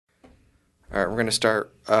All right, we're going to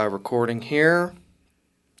start recording here.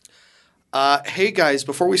 Hey guys,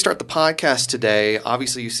 before we start the podcast today,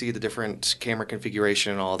 obviously you see the different camera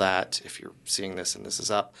configuration and all that if you're seeing this and this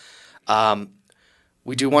is up.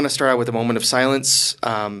 We do want to start out with a moment of silence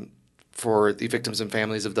for the victims and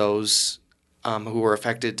families of those who were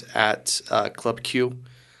affected at Club Q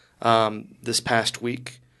this past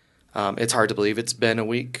week. It's hard to believe it's been a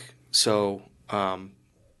week, so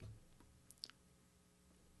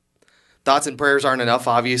thoughts and prayers aren't enough,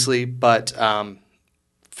 obviously, but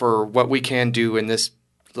for what we can do in this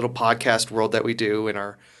little podcast world that we do in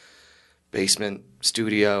our basement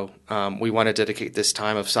studio, we want to dedicate this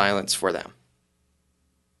time of silence for them.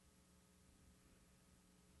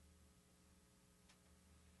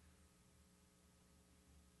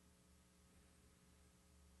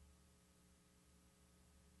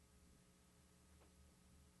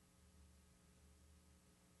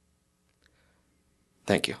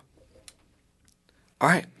 Thank you. All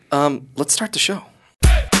right, let's start the show.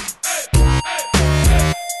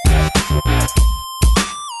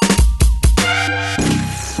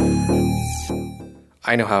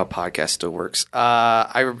 I know how a podcast still works.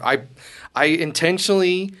 I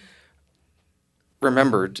intentionally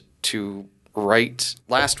remembered to write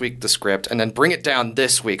last week the script and then bring it down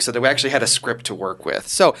this week so that we actually had a script to work with.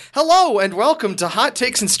 So, hello and welcome to Hot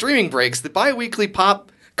Takes and Streaming Breaks, the bi-weekly pop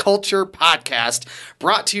culture podcast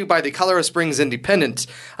brought to you by the Colorado Springs Independent.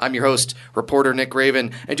 I'm your host, reporter Nick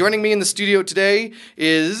Raven, and joining me in the studio today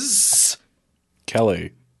is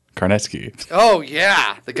Kelly Karnetsky. Oh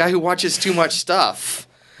yeah, the guy who watches too much stuff.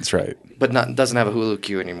 That's right. But doesn't have a Hulu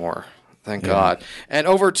queue anymore. Thank God. And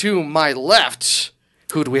over to my left,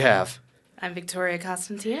 who do we have? I'm Viktoria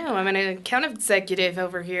Costantino. I'm an account executive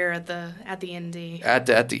over here at the Indie. At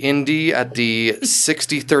the Indie, at the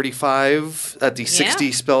 6035, at the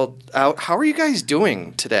 60 spelled out. How are you guys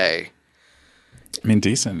doing today? I mean,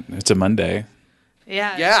 decent. It's a Monday.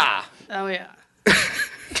 Yeah. Yeah. Oh, yeah.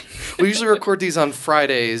 We usually record these on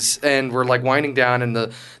Fridays, and we're like winding down, and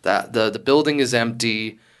the building is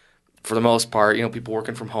empty for the most part. You know, people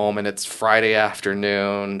working from home, and it's Friday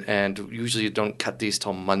afternoon, and usually you don't cut these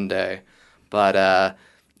till Monday. But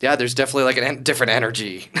yeah, there's definitely like a different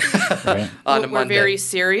energy Right. on a We're Monday. very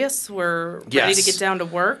serious. We're ready to get down to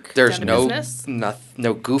work. There's down to business.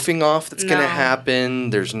 no goofing off that's going to happen.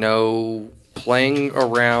 There's no playing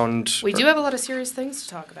around. We do have a lot of serious things to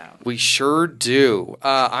talk about. We sure do.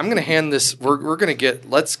 I'm going to hand this. We're going to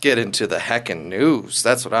let's get into the heckin' news.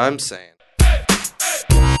 That's what I'm saying.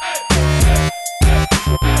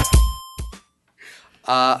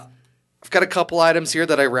 I've got a couple items here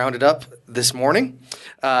that I rounded up this morning.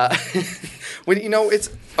 It's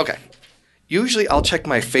okay. Usually I'll check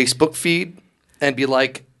my Facebook feed and be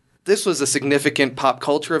like, this was a significant pop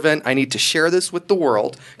culture event. I need to share this with the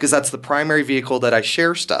world because that's the primary vehicle that I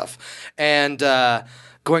share stuff. And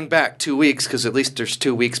going back 2 weeks, because at least there's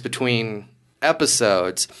 2 weeks between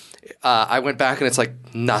episodes, I went back and it's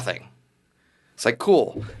like nothing. It's like,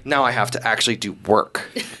 cool. Now I have to actually do work.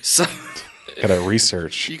 So Gotta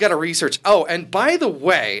research. you got to research. Oh, and by the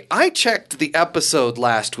way, I checked the episode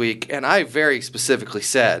last week, and I very specifically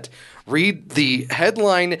said, read the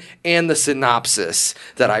headline and the synopsis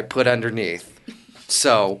that I put underneath.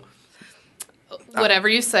 So, Whatever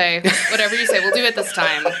you say. Whatever you say. We'll do it this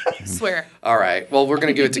time. Swear. all right. Well, we're going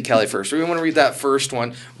to give it to Kelly first. We want to read that first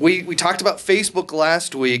one. We talked about Facebook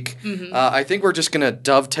last week. Mm-hmm. I think we're just going to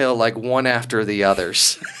dovetail like one after the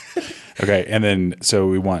others. Okay, and then so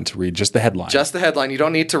we want to read just the headline. Just the headline. You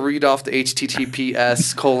don't need to read off the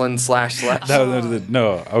https://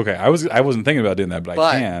 No. Okay, I wasn't thinking about doing that, but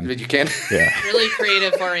I can. But you can. Yeah. Really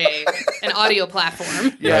creative for an audio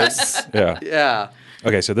platform. Yes. Yeah. Yeah.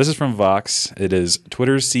 Okay, so this is from Vox. It is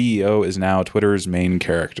Twitter's CEO is now Twitter's main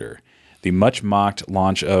character. The much-mocked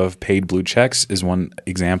launch of paid blue checks is one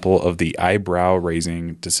example of the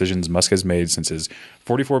eyebrow-raising decisions Musk has made since his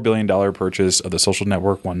 $44 billion purchase of the social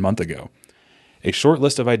network 1 month ago. A short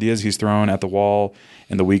list of ideas he's thrown at the wall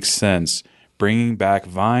in the weeks since: bringing back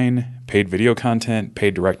Vine, paid video content,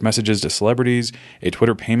 paid direct messages to celebrities, a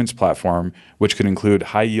Twitter payments platform, which could include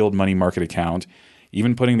high-yield money market account,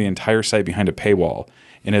 even putting the entire site behind a paywall.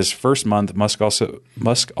 In his first month, Musk also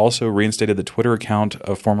reinstated the Twitter account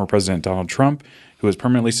of former President Donald Trump, who was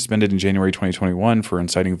permanently suspended in January 2021 for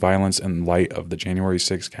inciting violence in light of the January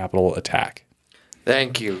 6th Capitol attack.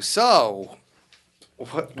 Thank you. So,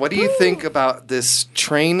 what do you think about this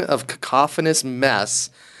train of cacophonous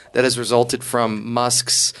mess that has resulted from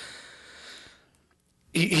Musk's...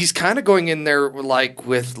 He's kind of going in there like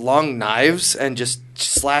with long knives and just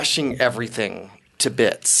slashing everything to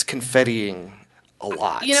bits, confettiing a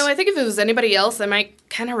lot. You know, I think if it was anybody else, I might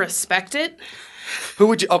kind of respect it. Who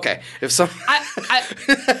would you? Okay, if some.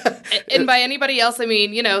 And by anybody else, I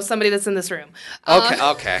mean, you know, somebody that's in this room.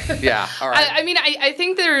 Okay, yeah, all right. I mean, I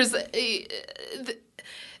think there's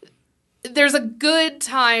a good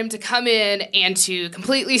time to come in and to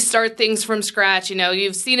completely start things from scratch. You know,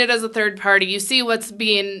 you've seen it as a third party. You see what's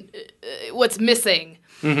missing.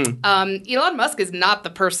 Mm-hmm. Elon Musk is not the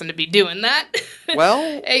person to be doing that.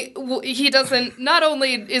 Well, he doesn't. Not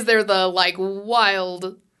only is there the like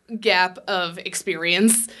wild gap of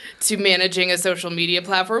experience to managing a social media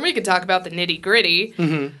platform, we could talk about the nitty gritty.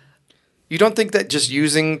 Mm-hmm. You don't think that just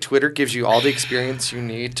using Twitter gives you all the experience you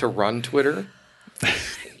need to run Twitter?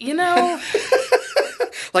 You know,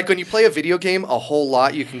 like when you play a video game a whole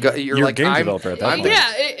lot, you can go. You're like, a game I'm, developer at that point.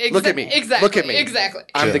 Yeah, look at me. Exactly. Look at me. Exactly.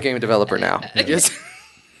 I'm the game developer now. Yes.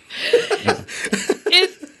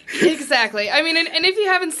 Exactly. I mean, and if you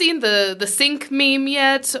haven't seen the sync meme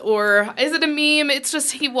yet, or is it a meme? It's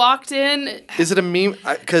just he walked in. Is it a meme?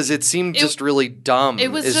 Because it seemed just really dumb.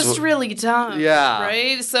 It was just really dumb. Yeah.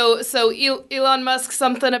 Right? So Elon Musk,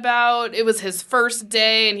 something about it was his first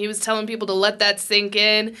day, and he was telling people to let that sink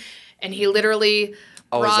in, and he literally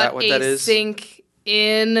brought a sink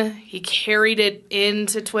in. He carried it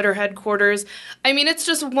into Twitter headquarters. I mean, it's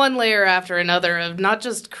just one layer after another of not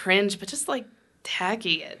just cringe, but just like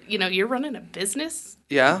tacky. You know, you're running a business.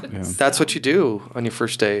 Yeah. That's what you do on your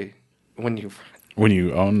first day when you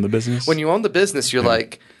own the business. When you own the business, you're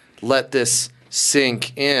like, let this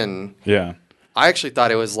sink in. Yeah. I actually thought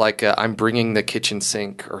it was like I'm bringing the kitchen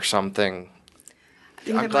sink or something.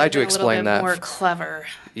 I'm glad you explained that. More clever.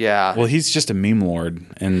 Yeah. Well, he's just a meme lord,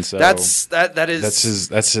 and so that's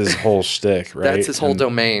his whole shtick, right? That's his whole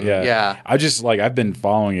domain. Yeah. I've been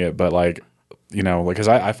following it, but like, you know, because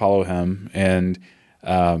I follow him, and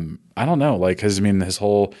I don't know, like, because I mean, his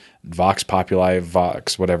whole Vox Populi,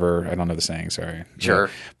 Vox, whatever, I don't know the saying, sorry. Sure.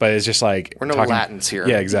 Yeah. But it's just like we're no Latins here.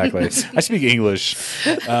 Yeah, exactly. I speak English,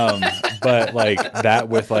 but like that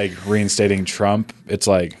with like reinstating Trump, it's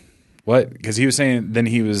like what? Because he was saying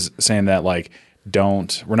that like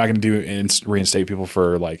we're not going to reinstate people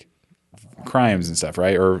for like crimes and stuff,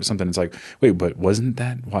 right? Or something. It's like, wait, but wasn't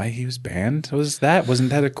that why he was banned? Wasn't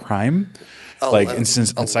that a crime? Like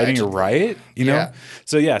inciting a riot, you know?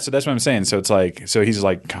 Yeah. So that's what I'm saying. So it's like, so he's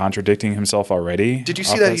like contradicting himself already. Did you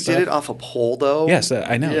see that he did it off a poll though? Yes,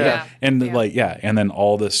 I know. Yeah. And and then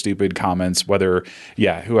all the stupid comments, whoever,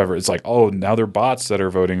 it's like, oh, now they're bots that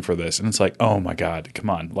are voting for this. And it's like, oh my God,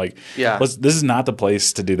 come on. Like, this is not the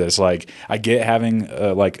place to do this. Like, I get having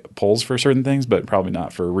like polls for certain things, but probably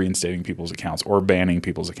not for reinstating people's accounts or banning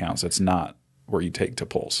people's accounts. That's not where you take to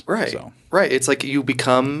polls. Right. So. Right. It's like you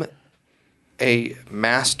become a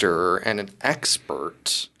master and an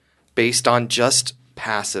expert based on just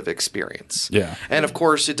passive experience. Yeah. And of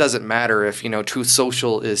course, it doesn't matter if, Truth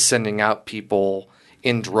Social is sending out people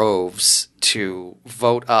in droves to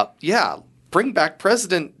vote up. Yeah, bring back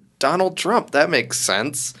President Donald Trump. That makes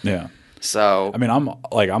sense. Yeah. So, I mean,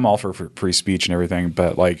 I'm all for free speech and everything,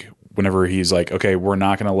 but like whenever he's like, okay, we're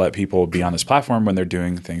not going to let people be on this platform when they're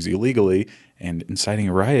doing things illegally, and inciting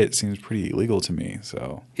a riot seems pretty illegal to me.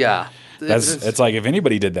 So yeah, it's like if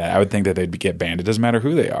anybody did that, I would think that they'd get banned. It doesn't matter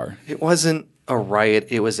who they are. It wasn't a riot.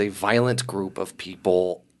 It was a violent group of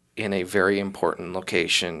people in a very important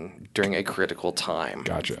location during a critical time.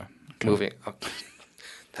 Gotcha. Okay. Moving. Okay.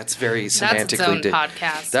 That's very semantically. That's its own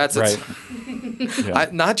podcast. That's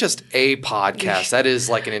right. Not just a podcast. That is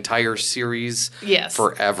like an entire series. Yes.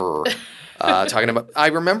 Forever. Talking about. I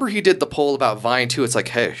remember he did the poll about Vine too. It's like,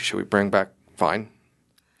 hey, should we bring back Vine?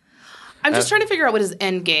 I'm just trying to figure out what his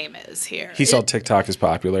end game is here. He saw TikTok is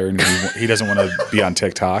popular, and he doesn't want to be on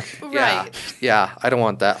TikTok. Right. Yeah. I don't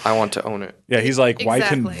want that. I want to own it. Yeah, he's like, why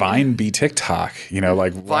couldn't Vine be TikTok?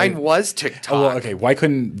 Like Vine was TikTok. Oh, well, okay. Why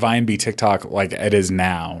couldn't Vine be TikTok like it is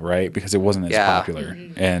now, right? Because it wasn't as popular,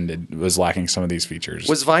 and it was lacking some of these features.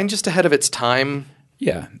 Was Vine just ahead of its time?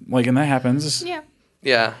 Yeah, and that happens. Yeah.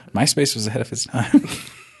 Yeah. MySpace was ahead of its time.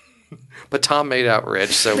 But Tom made out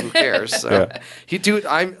rich, so who cares? So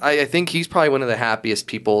I think he's probably one of the happiest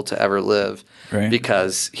people to ever live, right?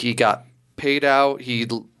 Because he got paid out.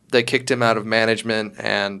 They kicked him out of management,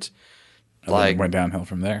 and went downhill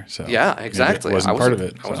from there. So yeah, exactly. I wasn't part of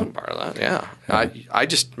it. I wasn't part of that. Yeah. I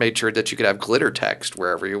just made sure that you could have glitter text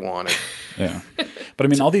wherever you wanted. Yeah, but I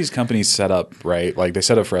mean, all these companies set up, right? Like they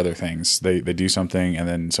set up for other things. They do something, and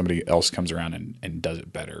then somebody else comes around and does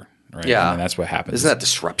it better, right? Yeah, I mean, that's what happens. Isn't that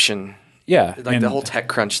disruption? Yeah. Like the whole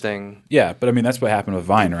TechCrunch thing. Yeah, but I mean, that's what happened with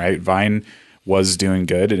Vine, right? Vine was doing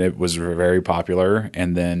good, and it was very popular,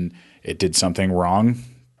 and then it did something wrong.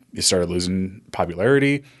 It started losing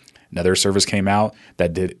popularity. another service came out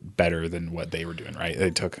that did better than what they were doing, right?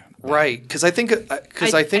 They took right, because I think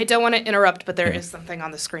I don't want to interrupt, but there is something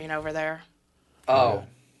on the screen over there. Oh,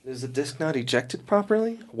 is the disc not ejected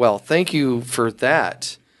properly? Well, thank you for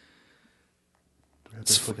that.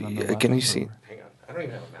 Can you see? Hang on, I don't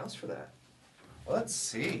even have a mouse for that. Let's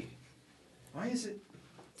see. Why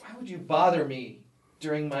would you bother me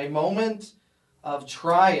during my moment of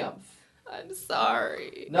triumph? I'm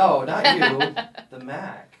sorry. No, not you. The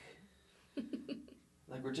Mac.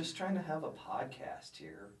 Like, we're just trying to have a podcast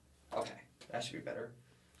here. Okay, that should be better.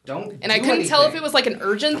 I couldn't tell if it was like an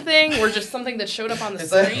urgent thing or just something that showed up on the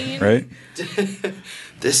screen. Right?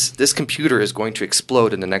 This computer is going to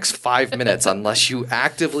explode in the next 5 minutes unless you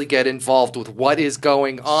actively get involved with what is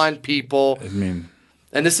going on, people. I mean,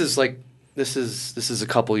 and this is a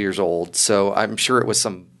couple years old, so I'm sure it was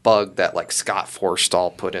some bug that like Scott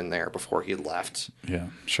Forstall put in there before he left. Yeah,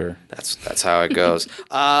 sure. That's how it goes.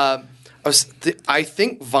 I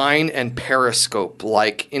think Vine and Periscope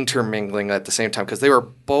like intermingling at the same time because they were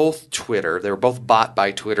both Twitter. They were both bought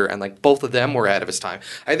by Twitter, and like both of them were ahead of his time.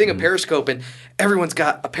 I think of Periscope, and everyone's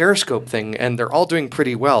got a Periscope thing, and they're all doing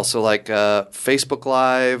pretty well. So like Facebook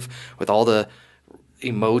Live with all the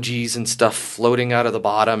emojis and stuff floating out of the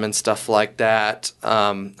bottom and stuff like that.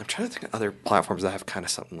 I'm trying to think of other platforms that have kind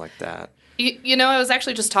of something like that. You know, I was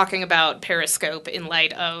actually just talking about Periscope in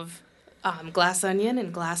light of Glass Onion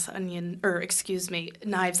and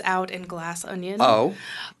Knives Out and Glass Onion.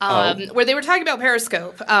 Where they were talking about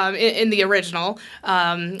Periscope in the original.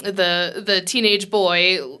 The teenage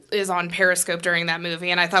boy is on Periscope during that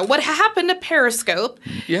movie, and I thought, what happened to Periscope?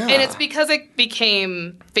 Yeah. And it's because it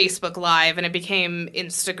became Facebook Live and it became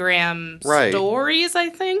Instagram Stories, I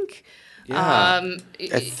think. Yeah.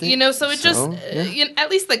 So it just,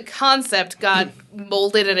 at least the concept got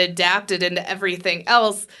molded and adapted into everything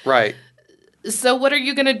else. Right. So what are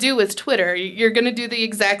you going to do with Twitter? You're going to do the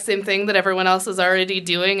exact same thing that everyone else is already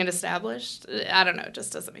doing and established? I don't know. It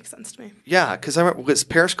just doesn't make sense to me. Yeah, because I remember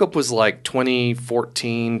Periscope was like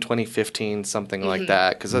 2014, 2015, something like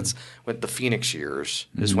that, because that's with the Phoenix years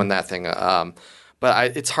is when that thing but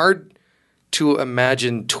it's hard to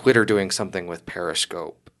imagine Twitter doing something with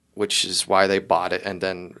Periscope, which is why they bought it and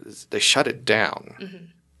then they shut it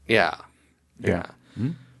down. Yeah.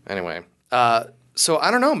 Anyway, so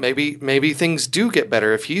I don't know. Maybe things do get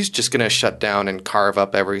better if he's just going to shut down and carve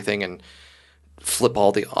up everything and flip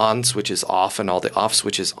all the on switches off and all the off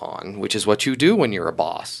switches on, which is what you do when you're a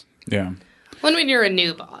boss. Yeah. When you're a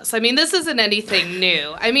new boss. I mean, this isn't anything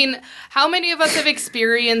new. I mean, how many of us have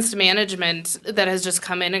experienced management that has just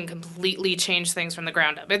come in and completely changed things from the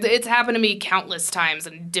ground up? It's happened to me countless times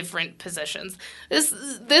in different positions.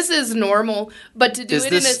 This is normal, but to do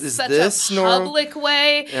it in such a public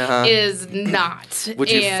way is not.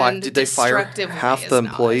 Did they fire half the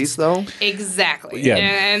employees though? Exactly. Yeah.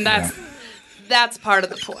 And that's part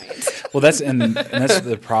of the point. Well, that's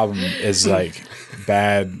the problem is like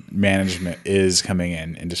bad management is coming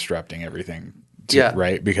in and disrupting everything.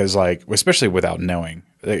 Right? Because like, especially without knowing,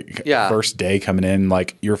 like, first day coming in,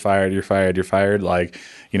 like you're fired. Like,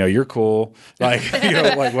 you're cool. Like,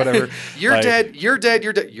 like whatever. You're dead. You're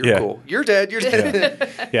cool. You're dead.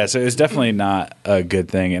 Yeah. So it's definitely not a good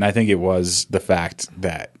thing. And I think it was the fact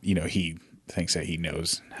that, he thinks that he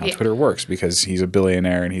knows how Twitter works because he's a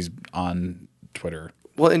billionaire and he's on Twitter.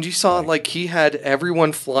 Well, and you saw like he had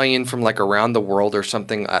everyone fly in from like around the world or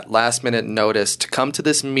something at last minute notice to come to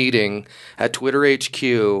this meeting at Twitter HQ,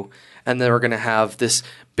 and they were going to have this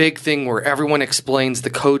big thing where everyone explains the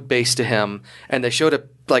code base to him, and they showed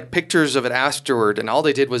like pictures of it afterward, and all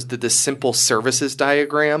they did was did this simple services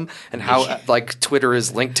diagram and how like Twitter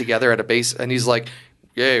is linked together at a base, and he's like,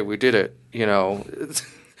 "Yay, we did it!"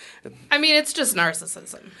 I mean, it's just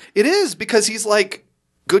narcissism. It is, because he's like,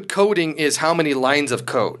 good coding is how many lines of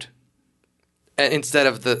code instead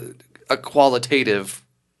of a qualitative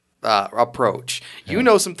approach. Yeah. You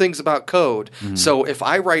know some things about code, so if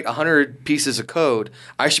I write 100 pieces of code,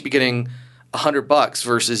 I should be getting $100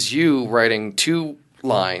 versus you writing 2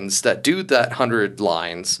 lines that do that 100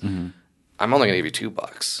 lines. I'm only going to give you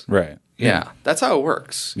 $2. Right. Yeah, that's how it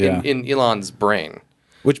works in Elon's brain.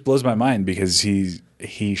 Which blows my mind because he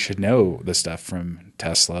should know the stuff from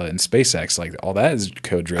Tesla and SpaceX. Like all that is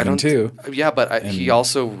code driven too. Yeah, but he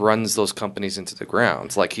also runs those companies into the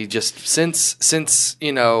ground. Like he just since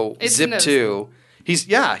Zip2,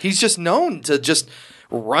 he's just known to just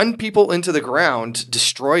run people into the ground,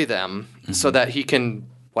 destroy them, so that he can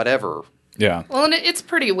whatever. Yeah. Well, and it's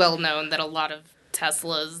pretty well known that a lot of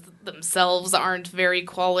Teslas themselves aren't very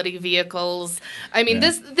quality vehicles. I mean,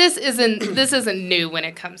 this isn't new when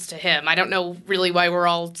it comes to him. I don't know really why we're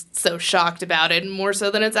all so shocked about it, more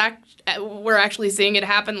so than we're actually seeing it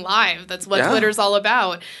happen live. That's what Twitter's all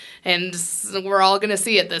about. And we're all going to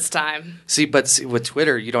see it this time. But with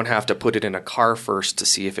Twitter, you don't have to put it in a car first to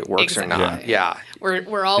see if it works or not. Yeah.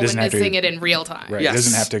 We're all witnessing it in real time. Right. Yes. It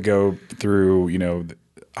doesn't have to go through, the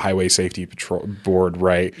Highway Safety Patrol Board,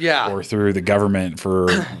 right? Yeah. Or through the government for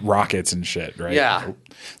rockets and shit, right? Yeah.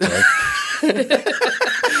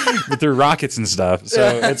 But through rockets and stuff.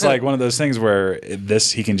 So it's like one of those things where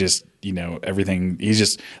he can just, everything. He's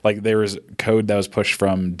just like there was code that was pushed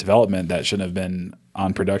from development that shouldn't have been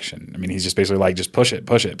on production. I mean, he's just basically like, just push it.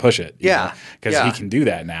 Because he can do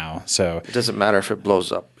that now. So it doesn't matter if it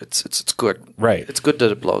blows up. It's good. Right. It's good that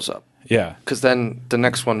it blows up. Yeah. Because then the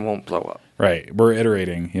next one won't blow up. Right. We're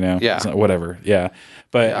iterating, Yeah. It's not, whatever. Yeah.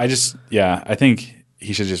 But I think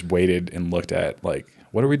he should just waited and looked at like,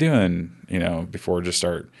 what are we doing, before just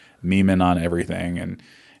start memeing on everything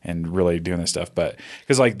and really doing this stuff. But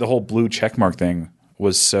because like the whole blue checkmark thing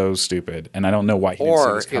was so stupid, and I don't know why he didn't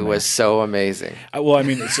see this coming. It was so amazing.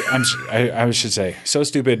 I should say so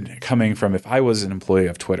stupid coming from if I was an employee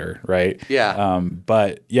of Twitter, right? Yeah.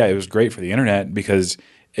 But yeah, it was great for the internet because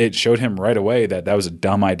it showed him right away that was a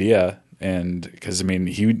dumb idea. And because,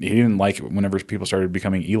 he didn't like it whenever people started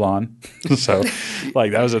becoming Elon. So,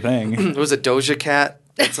 like, that was a thing. It was a Doja Cat.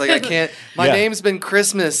 It's like, I can't. My name's been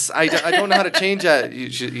Christmas. I don't know how to change that.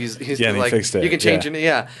 He's like, fixed it. You can change it.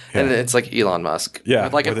 Yeah. And it's like Elon Musk. Yeah.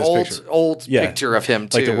 With like an old picture of him,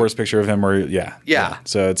 too. Like the worst picture of him where, yeah.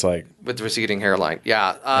 So it's like. With the receding hairline.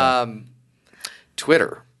 Yeah.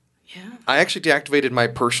 Twitter. Yeah. I actually deactivated my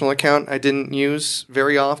personal account I didn't use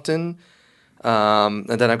very often. And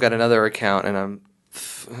then I've got another account, and I'm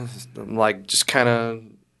like just kind of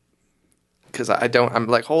because I'm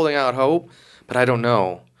like holding out hope, but I don't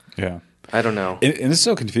know. Yeah, I don't know. And it's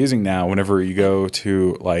so confusing now. Whenever you go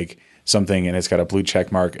to like something and it's got a blue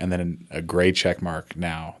check mark and then a gray check mark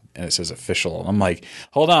now, and it says official. I'm like,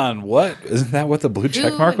 hold on, what? Isn't that what the blue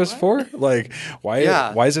check mark was for? Like, why?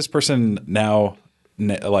 Yeah. Why is this person now?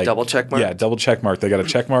 Like double check mark? Yeah, double check mark. They got a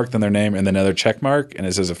check mark, then their name, and then another check mark, and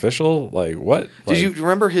it says official. Like what? Did you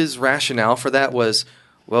remember his rationale for that was,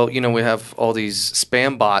 well, we have all these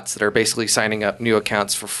spam bots that are basically signing up new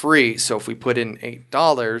accounts for free. So if we put in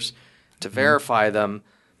 $8 to verify them,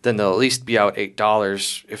 then they'll at least be out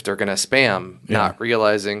 $8 if they're going to spam, not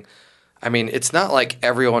realizing. I mean, it's not like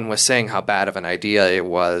everyone was saying how bad of an idea it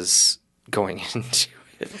was going into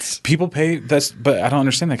people pay but I don't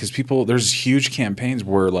understand that because there's huge campaigns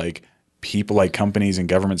where like people like companies and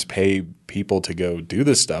governments pay people to go do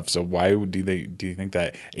this stuff. So why do you think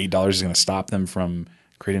that $8 is going to stop them from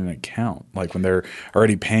creating an account? Like when they're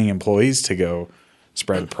already paying employees to go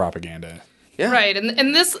spread propaganda. Yeah. Right.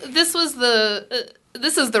 And this is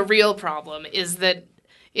the real problem is that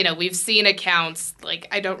we've seen accounts, like,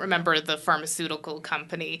 I don't remember the pharmaceutical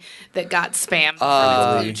company that got spammed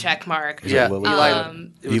from the blue check mark. Yeah. Lilly.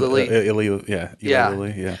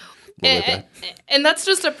 Yeah. And that's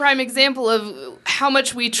just a prime example of how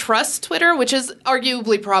much we trust Twitter, which is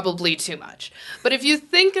arguably probably too much. But if you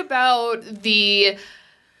think about the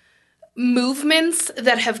movements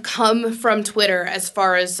that have come from Twitter as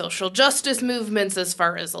far as social justice movements, as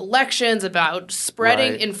far as elections, about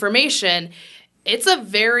spreading information, it's a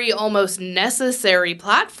very almost necessary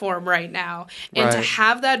platform right now. And to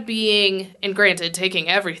have that being, and granted, taking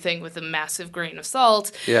everything with a massive grain of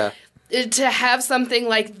salt, to have something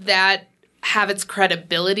like that have its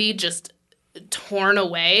credibility just torn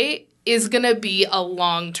away is going to be a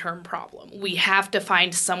long-term problem. We have to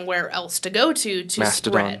find somewhere else to go to Mastodon.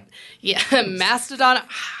 Spread. Yeah, Mastodon.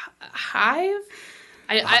 Hive?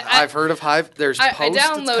 I've heard of Hive. There's posts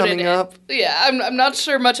that's coming up. Yeah, I'm not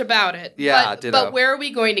sure much about it. Yeah, but where are we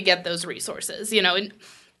going to get those resources? And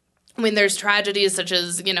when there's tragedies such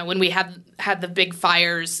as when we had the big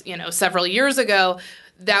fires, several years ago,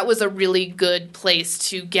 that was a really good place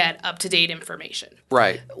to get up-to-date information.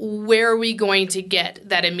 Right. Where are we going to get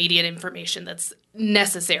that immediate information that's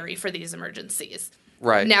necessary for these emergencies?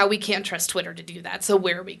 Right. Now we can't trust Twitter to do that, so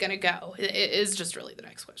where are we going to go? It is just really the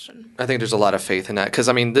next question. I think there's a lot of faith in that because,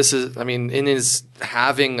 in his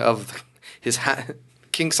having of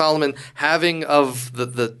King Solomon having of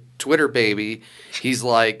the Twitter baby, he's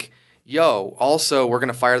like, yo, also we're going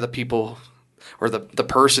to fire the people or the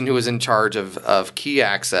person who is in charge of key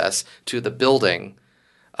access to the building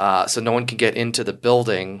So no one can get into the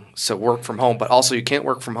building. So work from home, but also you can't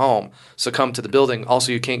work from home. So come to the building.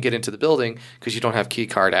 Also, you can't get into the building because you don't have key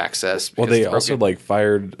card access. Well, they also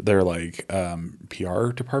fired their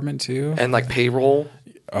PR department too, and payroll.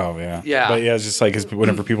 Oh yeah, yeah. But yeah, it's just because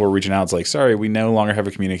whenever people were reaching out, it's like, sorry, we no longer have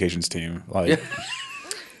a communications team.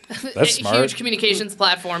 That's smart. A huge communications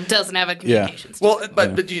platform doesn't have a communications team. Well,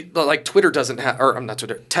 but Twitter doesn't have, or I'm not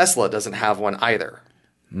Twitter. Tesla doesn't have one either.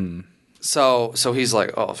 Mm. So he's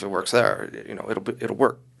like, oh, if it works there, it'll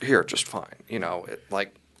work here just fine.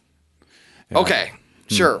 Okay,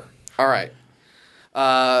 sure, all right.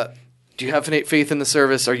 Do you have faith in the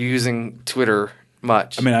service? Are you using Twitter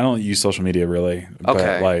much? I mean, I don't use social media really.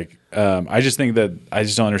 Okay. But I just think that I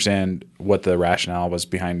just don't understand what the rationale was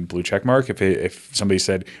behind blue check mark. If somebody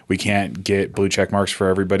said we can't get blue check marks for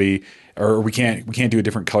everybody, or we can't do a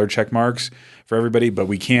different colored check marks for everybody, but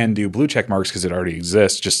we can do blue check marks because it already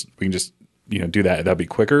exists. We can just do that. That'd be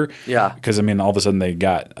quicker. Yeah. Because all of a sudden they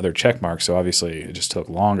got other check marks, so obviously it just took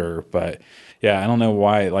longer. But yeah, I don't know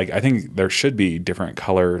why. I think there should be different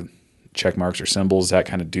color check marks or symbols that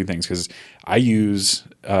kind of do things, because I use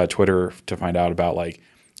Twitter to find out about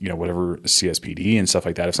whatever CSPD and stuff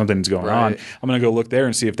like that. If something's going on, I'm going to go look there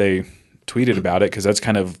and see if they tweeted about it, because that's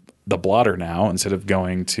kind of the blotter now instead of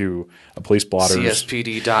going to a police blotter.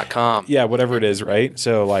 CSPD.com. Yeah, whatever it is, right?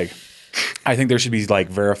 So I think there should be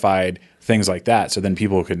verified things like that, so then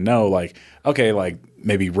people could know okay,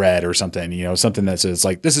 maybe red or something, something that says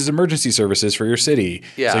this is emergency services for your city.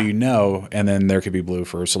 Yeah. So and then there could be blue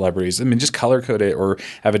for celebrities. I mean, just color code it or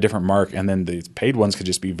have a different mark, and then the paid ones could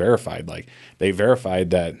just be verified. They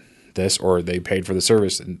verified that this, or they paid for the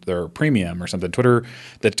service and their premium or something.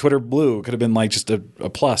 The Twitter blue could have been just a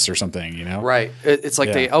plus or something, Right. It's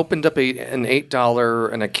they opened up an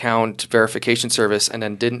 $8 an account verification service and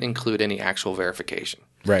then didn't include any actual verification.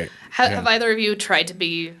 Right. Have either of you tried to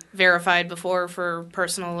be verified before for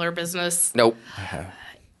personal or business? Nope. I have.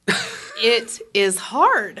 It is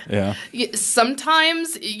hard. Yeah.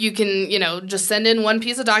 Sometimes you can, just send in one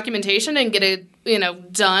piece of documentation and get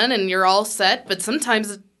it, done and you're all set. But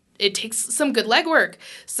sometimes it takes some good legwork.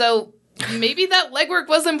 So maybe that legwork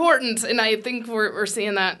was important. And I think we're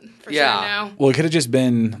seeing that for sure now. Well, it could have just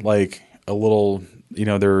been a little,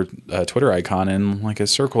 their Twitter icon in a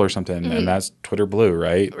circle or something. Mm-hmm. And that's Twitter blue,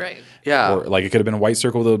 right? Right. Yeah. Or it could have been a white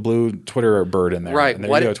circle with a blue Twitter bird in there. Right. And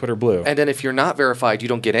there you go, Twitter blue. And then if you're not verified, you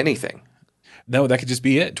don't get anything. No, that could just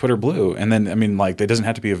be it, Twitter blue. And then, it doesn't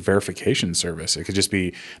have to be a verification service. It could just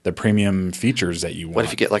be the premium features that you want. What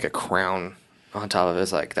if you get a crown on top of it?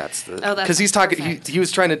 It's that's the... Oh, that's because he's talking... He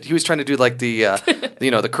was trying to do the...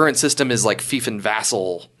 the current system is fief and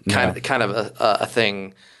vassal kind of a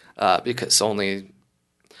thing, because only...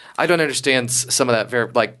 I don't understand some of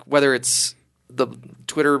that, whether it's the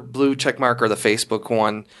Twitter blue checkmark or the Facebook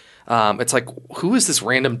one. It's who is this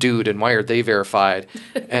random dude and why are they verified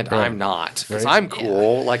and I'm not? Because I'm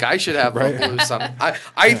cool. Yeah. I should have a blue something.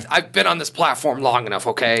 I've been on this platform long enough,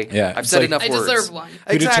 okay? Yeah. I've said enough words. I deserve one.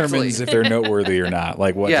 Who determines if they're noteworthy or not?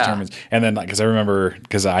 What determines? And then, because I remember,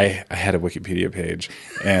 because I had a Wikipedia page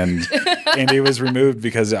and it was removed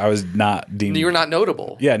because I was not deemed... You were not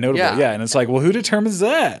notable. Yeah, notable. Yeah. And it's who determines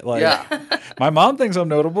that? My mom thinks I'm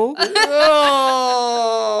notable.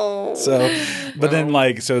 Oh. So, but then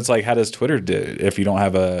so it's how does Twitter do it? If you don't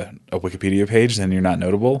have a Wikipedia page, then you're not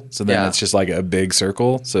notable. So then it's just a big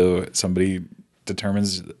circle. So somebody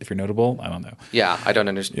determines if you're notable. I don't know. Yeah, I don't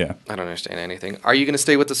understand. Yeah. I don't understand anything. Are you going to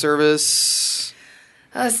stay with the service?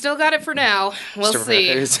 Still got it for now. We'll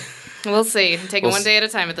see. We'll see. I'm taking one day at a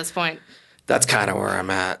time at this point. That's kind of where I'm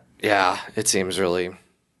at. Yeah, it seems really...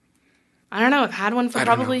 I don't know. I've had one for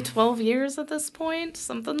probably 12 years at this point.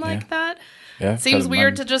 Something like that. Yeah. It seems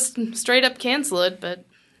weird to just straight up cancel it, but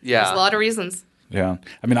there's a lot of reasons. Yeah.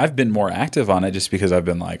 I mean, I've been more active on it just because I've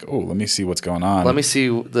been let me see what's going on. Let me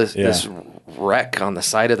see this wreck on the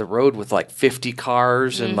side of the road with 50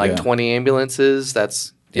 cars and 20 ambulances.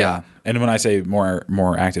 That's... Yeah. And when I say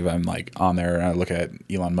more active, I'm on there and I look at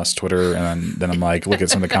Elon Musk's Twitter and then I'm look at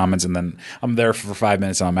some of the comments and then I'm there for 5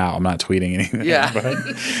 minutes and I'm out. I'm not tweeting anything. Yeah.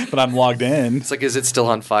 But I'm logged in. It's is it still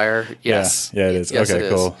on fire? Yes. Yeah, it is. Yes, okay,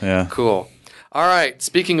 cool. Yeah. Cool. All right.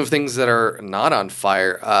 Speaking of things that are not on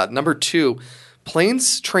fire, number 2,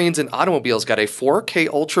 Planes, Trains, and Automobiles got a 4K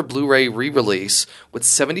Ultra Blu-ray re-release with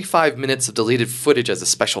 75 minutes of deleted footage as a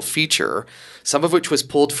special feature, some of which was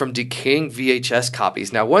pulled from decaying VHS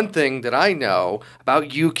copies. Now, one thing that I know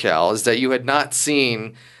about you, Kel, is that you had not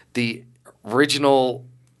seen the original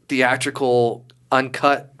theatrical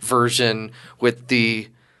uncut version with the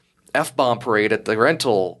F-bomb parade at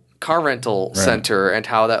the car rental center and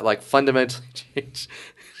how that fundamentally changed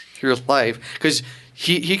your life. Because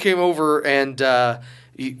he came over and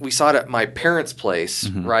we saw it at my parents' place,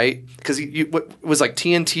 right? Because it was like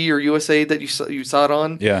TNT or USA that you saw it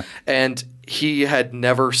on. Yeah. And he had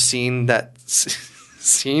never seen that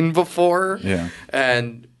scene before. Yeah.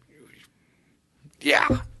 And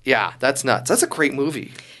yeah, that's nuts. That's a great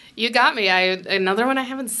movie. You got me. Another one I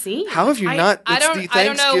haven't seen. How have you not? I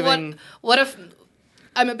don't know what if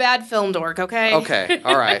I'm a bad film dork. Okay. Okay.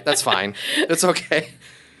 All right. That's fine. It's okay.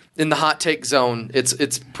 In the hot take zone,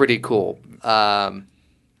 it's pretty cool.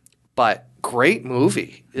 But great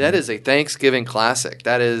movie. That is a Thanksgiving classic.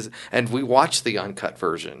 That is, and we watched the uncut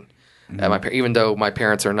version. Even though my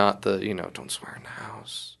parents are not don't swear in the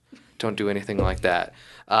house, don't do anything like that.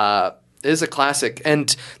 It is a classic,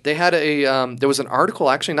 and they had there was an article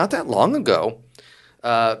actually not that long ago,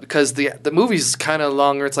 because the movie's kind of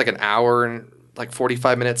longer. It's like an hour and like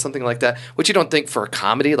 45 minutes, something like that, which you don't think for a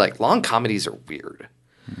comedy. Like long comedies are weird.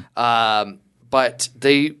 But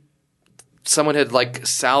someone had like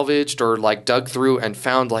salvaged or like dug through and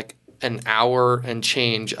found like an hour and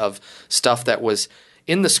change of stuff that was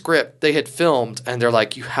in the script they had filmed, and they're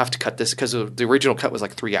like, you have to cut this because the original cut was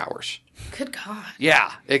like 3 hours. Good God.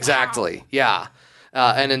 Yeah, exactly. Wow. Yeah.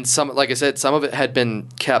 And then like I said, some of it had been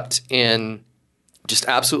kept in just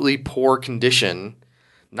absolutely poor condition,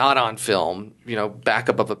 not on film,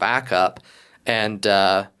 backup of a backup. And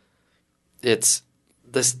that's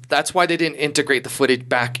why they didn't integrate the footage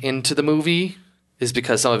back into the movie, is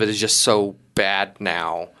because some of it is just so bad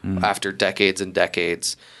now after decades and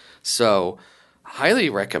decades. So highly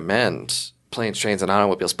recommend Planes, Trains, and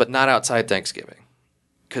Automobiles, but not outside Thanksgiving,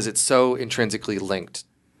 because it's so intrinsically linked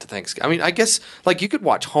to Thanksgiving. I mean, I guess like you could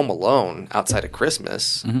watch Home Alone outside of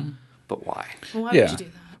Christmas, but why? Well, why would you do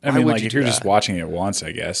that? I mean, like if you're just watching it once,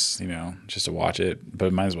 I guess, just to watch it,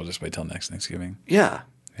 but might as well just wait till next Thanksgiving. Yeah.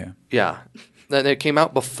 Then it came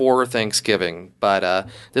out before Thanksgiving, but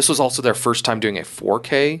this was also their first time doing a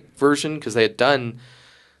 4K version, because they had done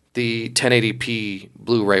the 1080p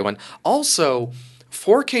Blu-ray one. Also,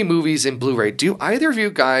 4K movies in Blu-ray. Do either of you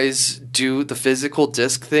guys do the physical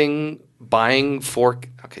disc thing, buying 4K?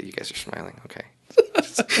 Okay, you guys are smiling. Okay.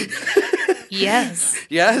 Yes.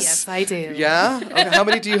 Yes? Yes, I do. Yeah? Okay, how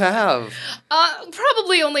many do you have?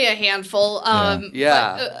 Probably only a handful.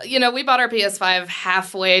 Yeah. But, we bought our PS5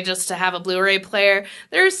 halfway just to have a Blu-ray player.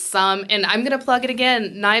 There's some, and I'm going to plug it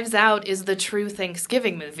again. Knives Out is the true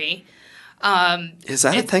Thanksgiving movie. Is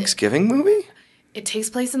that a Thanksgiving movie? It takes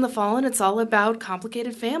place in the fall, and it's all about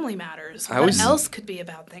complicated family matters. What else could be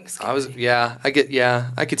about Thanksgiving?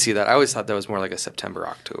 I could see that. I always thought that was more like a September,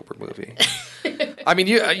 October movie. I mean,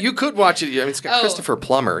 you could watch it. I mean, it's got Christopher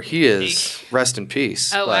Plummer. He is rest in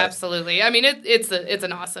peace. Oh, absolutely. I mean, it's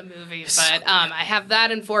an awesome movie. But I have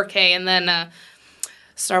that in 4K, and then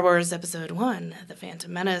Star Wars Episode 1, The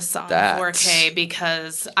Phantom Menace on 4K,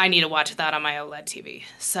 because I need to watch that on my OLED TV.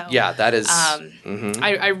 So yeah, that is.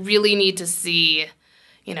 I really need to see,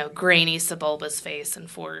 grainy Sebulba's face in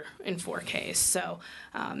 4K. So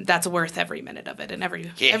that's worth every minute of it, and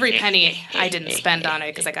every penny I didn't spend on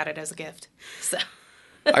it because I got it as a gift. So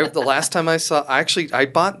the last time I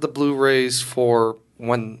bought the Blu-rays for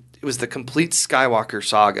when it was the complete Skywalker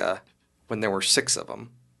saga, when there were 6 of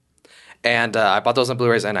them. And I bought those on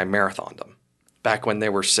Blu-rays, and I marathoned them back when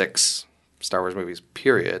there were 6 Star Wars movies,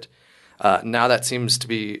 period. Now that seems to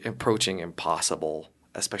be approaching impossible,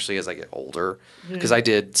 especially as I get older. Because I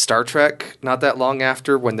did Star Trek not that long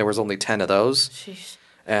after, when there was only 10 of those. Sheesh.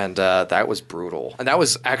 And that was brutal. And that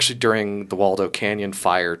was actually during the Waldo Canyon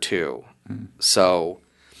fire, too. So,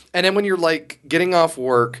 and then when you're like getting off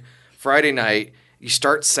work Friday night, you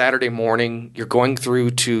start Saturday morning, you're going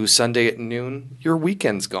through to Sunday at noon, your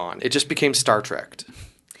weekend's gone. It just became Star Trek.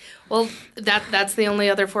 Well, that's the only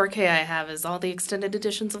other 4K I have, is all the extended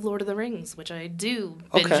editions of Lord of the Rings, which I do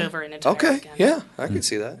binge over an entire weekend. Yeah, I can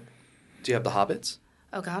see that. Do you have the Hobbits?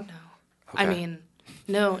 Oh, God, no. Okay. I mean,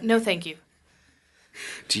 no, thank you.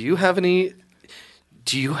 Do you have any?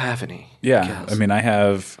 Yeah, Guess? I mean, I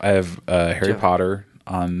have Harry Potter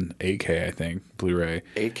on 8K, I think, Blu-ray.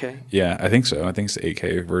 8K? Yeah, I think so. I think it's the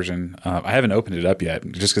 8K version. I haven't opened it up yet,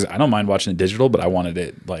 just because I don't mind watching it digital, but I wanted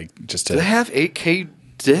it just to. Do they have 8K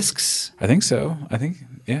discs? I think so.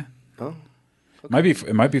 Yeah. Oh, okay. It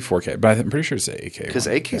might be 4K, but I'm pretty sure it's 8K. Because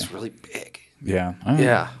 8K is really big. Yeah.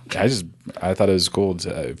 Yeah. I thought it was cool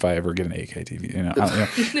if I ever get an 8K TV.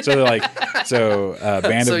 So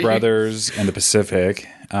Band of Brothers and the Pacific.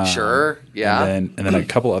 Sure. Yeah. And then a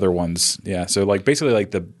couple other ones. Yeah. So basically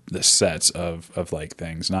the sets of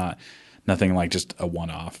things, nothing like just a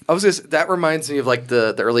one-off. That reminds me of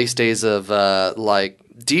the earliest days of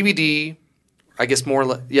DVD. I guess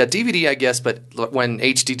DVD, I guess, but when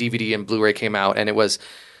HD DVD and Blu-ray came out, and it was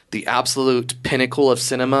the absolute pinnacle of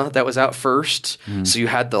cinema that was out first. So you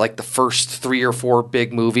had the first 3 or 4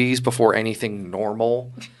 big movies before anything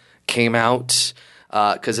normal came out.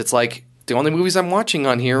 Because it's like the only movies I'm watching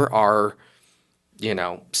on here are,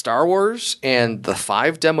 Star Wars and the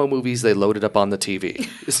 5 demo movies they loaded up on the TV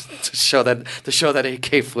to show that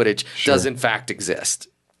 8K footage does in fact exist.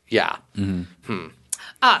 Yeah. Mm-hmm.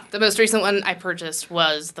 The most recent one I purchased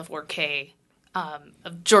was the 4K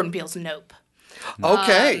of Jordan Peele's Nope.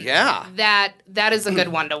 Okay, yeah. That is a good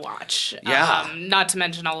one to watch. Yeah. Not to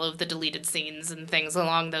mention all of the deleted scenes and things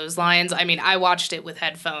along those lines. I mean, I watched it with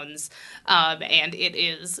headphones, and it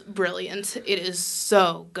is brilliant. It is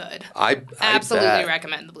so good. I absolutely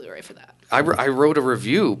recommend the Blu-ray for that. I wrote a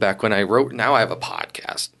review back when now I have a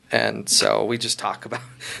podcast. And so we just talk about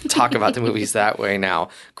the movies that way now.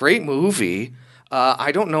 Great movie.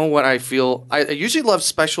 I don't know what I feel. I usually love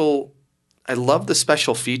I love the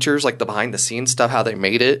special features, like the behind-the-scenes stuff, how they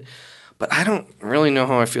made it. But I don't really know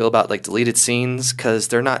how I feel about deleted scenes because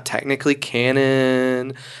they're not technically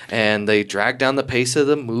canon, and they drag down the pace of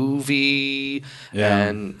the movie. Yeah.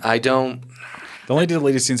 And I don't. The only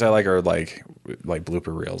deleted scenes I like are like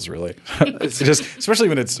blooper reels, really. It's just, especially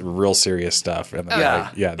when it's real serious stuff. And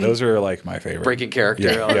those are my favorite. Breaking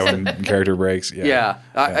character. Yeah, when character breaks. Yeah.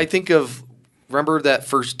 I think of. Remember that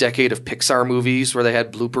first decade of Pixar movies where they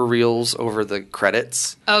had blooper reels over the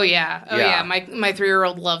credits? Oh, yeah. My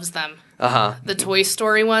 3-year-old loves them. Uh-huh. The Toy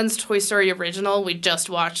Story ones, Toy Story Original, we just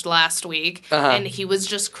watched last week. Uh-huh. And he was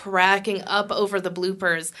just cracking up over the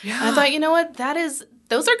bloopers. Yeah. And I thought, you know what?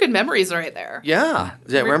 Those are good memories right there. Yeah.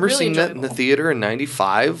 I remember really seeing that in the theater in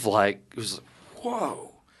 95. It was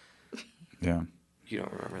whoa. Yeah. You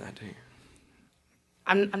don't remember that, do you?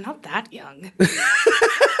 I'm not that young.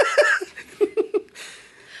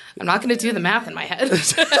 I'm not going to do the math in my head.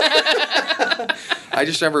 I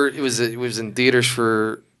just remember it was in theaters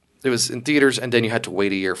and then you had to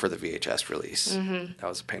wait a year for the VHS release. Mm-hmm. That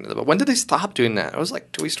was a pain in the butt. When did they stop doing that? It was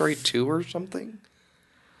like Toy Story 2 or something.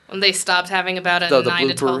 When they stopped having about a 9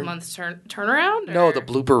 to 12 months turnaround? Or? No, the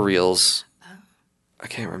blooper reels. I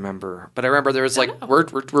can't remember, but I remember there was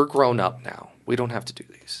we're grown up now. We don't have to do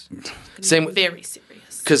these. Very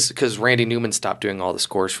serious. Because Randy Newman stopped doing all the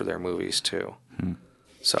scores for their movies too.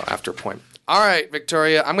 So after a point. All right,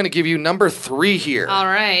 Victoria, I'm going to give you number 3 here. All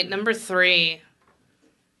right, number 3.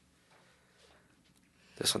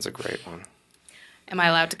 This one's a great one. Am I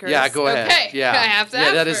allowed to curse? Yeah, go ahead. Okay. Yeah, I have to.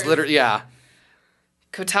 Yeah, that is literally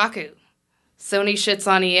Kotaku. Sony shits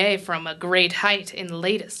on EA from a great height in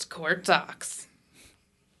latest court talks.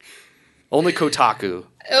 Only Kotaku.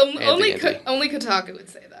 Only Kotaku would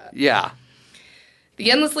say that. Yeah. The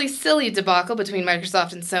endlessly silly debacle between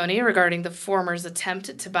Microsoft and Sony regarding the former's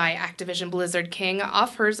attempt to buy Activision Blizzard King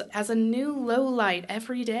offers as a new low light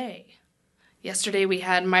every day. Yesterday we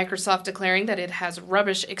had Microsoft declaring that it has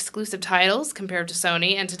rubbish exclusive titles compared to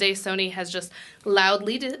Sony, and today Sony has just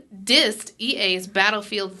loudly dissed EA's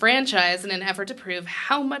Battlefield franchise in an effort to prove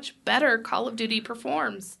how much better Call of Duty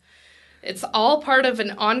performs. It's all part of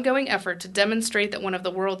an ongoing effort to demonstrate that one of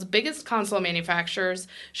the world's biggest console manufacturers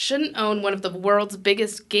shouldn't own one of the world's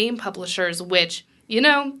biggest game publishers, which,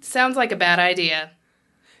 sounds like a bad idea.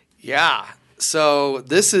 Yeah. So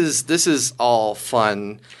this is all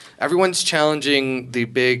fun. Everyone's challenging the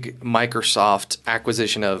big Microsoft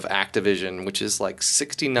acquisition of Activision, which is like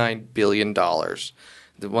 $69 billion.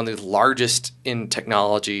 One of the largest in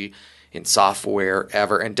technology, in software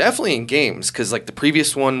ever, and definitely in games, because the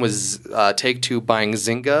previous one was Take-Two buying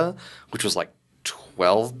Zynga, which was like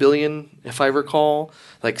 $12 billion, if I recall,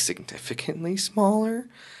 significantly smaller.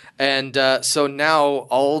 And so now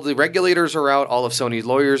all the regulators are out, all of Sony's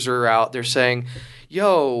lawyers are out. They're saying,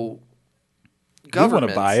 yo, government. We want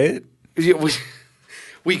to buy it.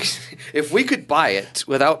 If we could buy it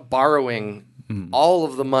without borrowing all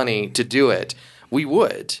of the money to do it, we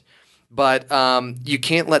would. But you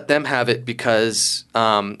can't let them have it because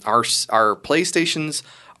our PlayStations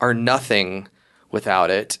are nothing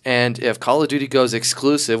without it. And if Call of Duty goes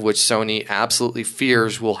exclusive, which Sony absolutely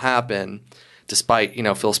fears will happen, despite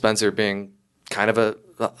Phil Spencer being kind of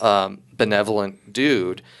a benevolent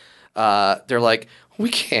dude, they're like, we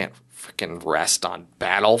can't freaking rest on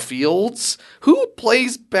Battlefields. Who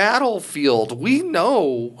plays Battlefield? We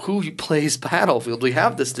know who plays Battlefield. We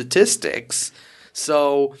have the statistics.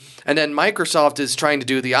 So, and then Microsoft is trying to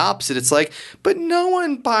do the opposite. It's like, but no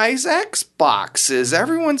one buys Xboxes.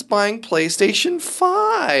 Everyone's buying PlayStation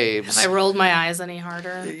 5s. Have I rolled my eyes any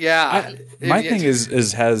harder? Yeah. My thing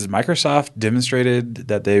is, has Microsoft demonstrated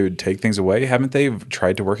that they would take things away? Haven't they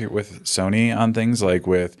tried to work it with Sony on things like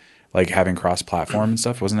with like having cross-platform and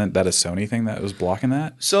stuff. Wasn't that a Sony thing that was blocking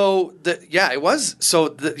that? So it was. So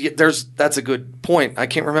that's a good point. I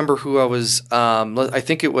can't remember who I was. I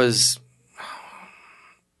think it was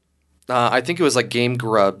like Game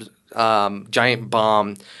Grub, Giant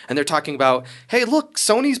Bomb, and they're talking about, hey, look,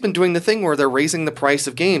 Sony's been doing the thing where they're raising the price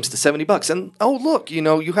of games to $70, and oh look,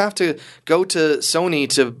 you have to go to Sony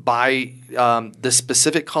to buy the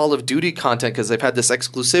specific Call of Duty content because they've had this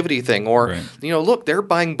exclusivity thing, or right. Look, they're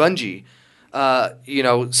buying Bungie, so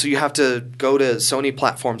you have to go to Sony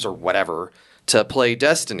platforms or whatever to play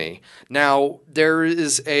Destiny. Now there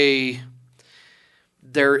is a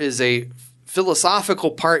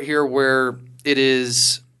philosophical part here where it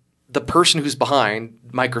is the person who's behind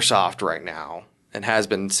Microsoft right now, and has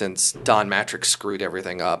been since Don Matrix screwed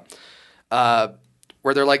everything up,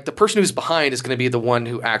 where they're like, the person who's behind is going to be the one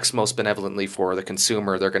who acts most benevolently for the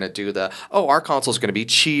consumer. They're going to do our console's going to be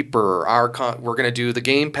cheaper. We're going to do the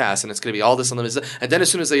Game Pass, and it's going to be all this and this. And then as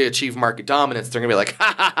soon as they achieve market dominance, they're going to be like,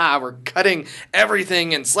 ha ha ha, we're cutting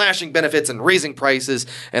everything and slashing benefits and raising prices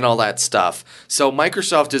and all that stuff. So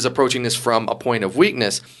Microsoft is approaching this from a point of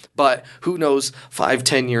weakness. But who knows,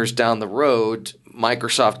 5-10 years down the road,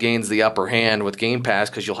 Microsoft gains the upper hand with Game Pass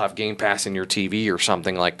because you'll have Game Pass in your TV or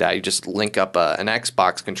something like that. You just link up an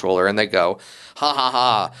Xbox controller and they go, ha ha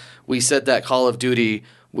ha, we said that Call of Duty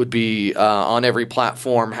would be on every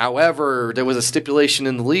platform. However, there was a stipulation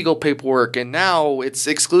in the legal paperwork, and now it's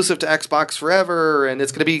exclusive to Xbox forever, and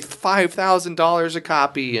it's going to be $5,000 a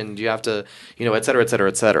copy, and you have to, et cetera, et cetera,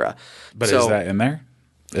 et cetera. But is that in there?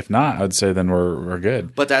 If not, I'd say then we're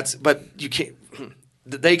good. But you can't.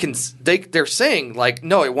 They're saying like,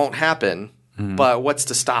 no, it won't happen. Mm-hmm. But what's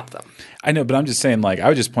to stop them? I know, but I'm just saying, like, I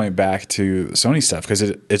would just point back to Sony stuff because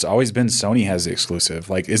it's always been Sony has the exclusive.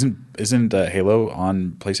 Like, isn't Halo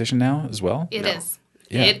on PlayStation now as well? It is.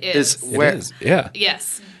 Yeah. It is. It is. Yeah.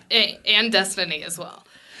 Yes, and Destiny as well.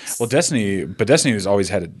 Well, Destiny has always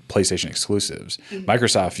had PlayStation exclusives. Mm-hmm.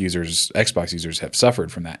 Xbox users have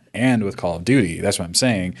suffered from that, and with Call of Duty, that's what I'm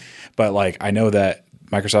saying. But like, I know that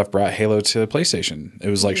Microsoft brought Halo to PlayStation. It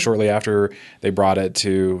was like shortly after they brought it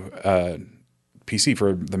to PC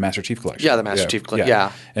for the Master Chief Collection. Yeah, the Master Chief Collection.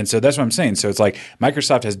 Yeah. And so that's what I'm saying. So it's like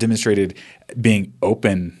Microsoft has demonstrated being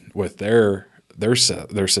open with their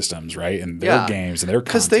systems, right, and their games and their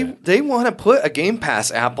content. Because they want to put a Game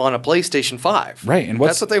Pass app on a PlayStation 5, right? And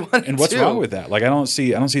that's what they want. And what's wrong with that? Like, I don't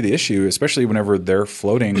see the issue, especially whenever they're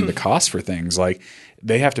floating the cost for things. Like,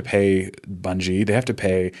 they have to pay Bungie, they have to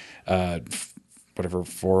pay whatever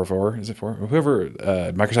 404 is it for whoever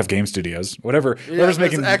Microsoft Game Studios, whoever's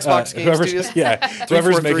making Xbox Game Studios,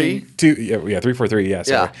 whoever's making 343,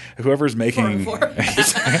 sorry. Whoever's making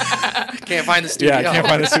can't find the studio. Yeah, can't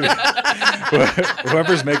find the studio.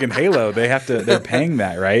 Whoever's making Halo, they're paying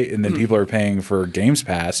that, right? And then people are paying for Games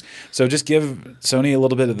Pass. So just give Sony a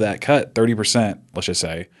little bit of that cut, 30%, let's just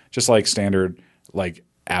say, just like standard like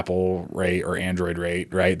Apple rate or Android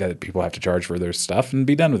rate, right? That people have to charge for their stuff, and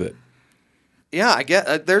be done with it. Yeah, I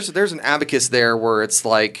get there's an abacus there where it's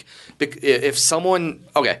like, if someone,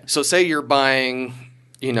 so say you're buying,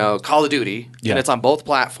 Call of Duty and it's on both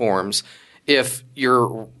platforms. If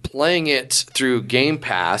you're playing it through Game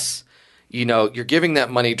Pass, you're giving that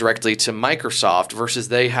money directly to Microsoft versus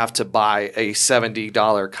they have to buy a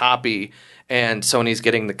 $70 copy and Sony's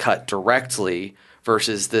getting the cut directly.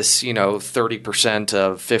 Versus this, 30%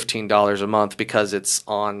 of $15 a month because it's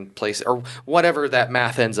on place or whatever that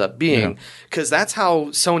math ends up being. Because that's how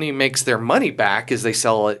Sony makes their money back, is they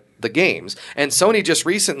sell the games. And Sony just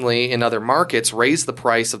recently in other markets raised the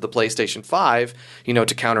price of the PlayStation 5, to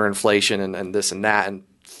counter inflation and this and that. And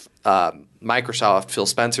Microsoft, Phil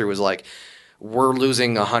Spencer was like, we're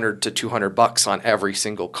losing $100 to $200 on every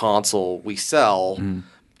single console we sell.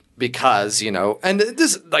 Because, and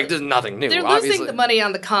this, like, there's nothing new. They're losing the money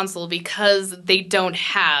on the console because they don't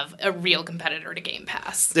have a real competitor to Game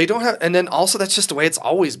Pass. They don't have, and then also that's just the way it's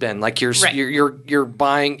always been. Like, you're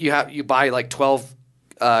buying, you buy like 12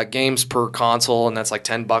 games per console, and that's like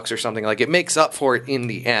 $10 or something. Like, it makes up for it in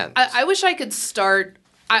the end. I wish I could start.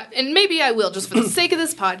 And maybe I will, just for the sake of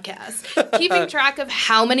this podcast, keeping track of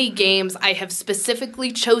how many games I have specifically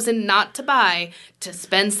chosen not to buy to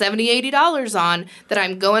spend $70, $80 on, that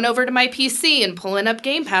I'm going over to my PC and pulling up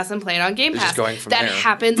Game Pass and playing on Game Pass. That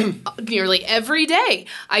happens nearly every day.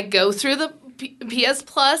 I go through the PS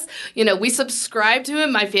Plus, we subscribe to it,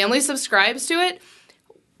 my family subscribes to it.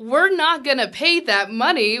 We're not going to pay that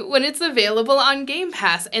money when it's available on Game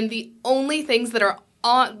Pass. And the only things that are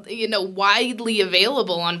widely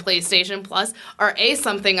available on PlayStation Plus are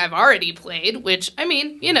something I've already played, which,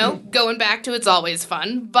 going back to it's always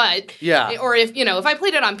fun, but or if I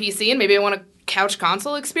played it on PC and maybe I want to couch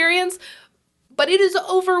console experience, but it is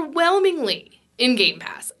overwhelmingly in Game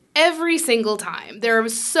Pass every single time. There are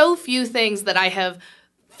so few things that I have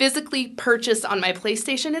physically purchased on my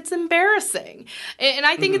PlayStation. It's embarrassing. And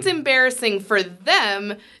I think it's embarrassing for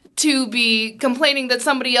them to be complaining that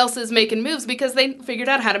somebody else is making moves because they figured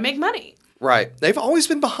out how to make money. Right. They've always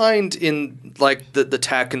been behind in like the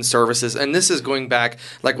tech and services. And this is going back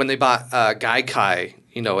like when they bought Gaikai,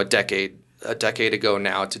 a decade ago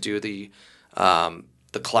now to do the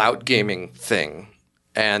cloud gaming thing.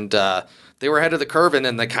 And they were ahead of the curve, and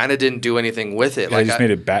then they kind of didn't do anything with it. Yeah, they just made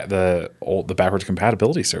it the backwards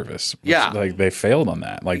compatibility service. Which, like they failed on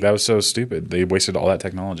that. Like that was so stupid. They wasted all that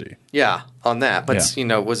technology. Yeah, on that. But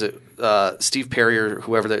was it Steve Perry or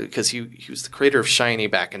whoever? Because he was the creator of Shiny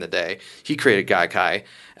back in the day. He created Gaikai,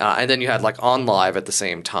 and then you had like OnLive at the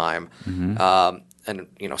same time. And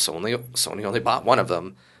Sony only bought one of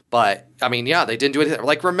them. But, I mean, yeah, they didn't do anything.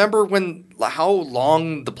 Like, remember how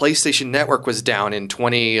long the PlayStation Network was down in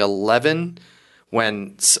 2011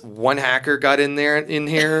 when one hacker got in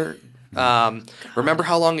here? Remember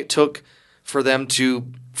how long it took for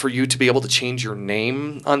you to be able to change your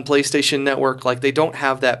name on PlayStation Network? Like, they don't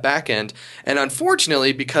have that back end. And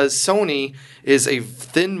unfortunately, because Sony is a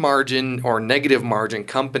thin margin or negative margin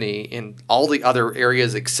company in all the other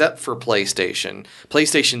areas except for PlayStation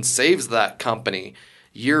saves that company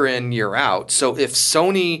year in, year out. So if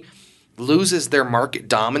Sony loses their market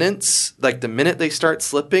dominance, like the minute they start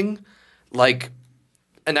slipping, and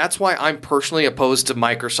that's why I'm personally opposed to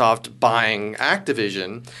Microsoft buying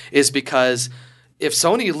Activision, is because if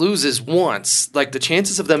Sony loses once, like the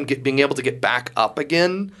chances of them being able to get back up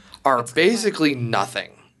again are basically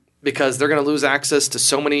nothing, because they're going to lose access to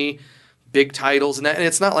so many big titles. And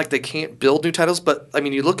it's not like they can't build new titles, but I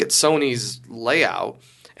mean, you look at Sony's layout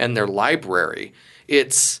and their library.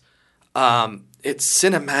 It's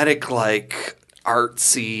cinematic, like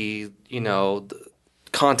artsy,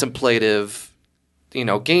 contemplative,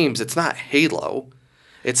 games. It's not Halo.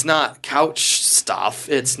 It's not couch stuff.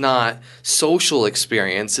 It's not social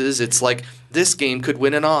experiences. It's like this game could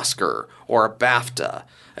win an Oscar or a BAFTA,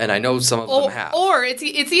 and I know some of them have. Or it's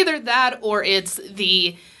either that or it's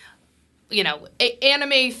the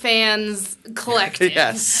anime fans collective.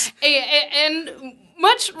 Yes, and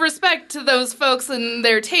much respect to those folks and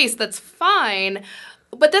their taste. That's fine.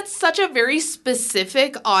 But that's such a very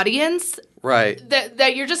specific audience. Right.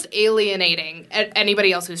 That you're just alienating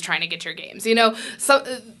anybody else who's trying to get your games. So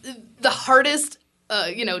the hardest,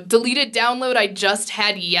 deleted download I just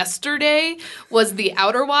had yesterday was the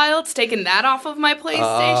Outer Wilds, taking that off of my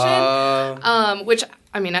PlayStation. Which,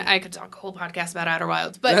 I mean, I could talk a whole podcast about Outer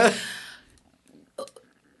Wilds, but...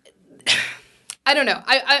 I don't know.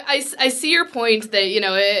 I see your point that,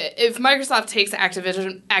 if Microsoft takes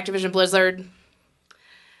Activision Blizzard,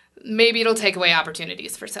 maybe it'll take away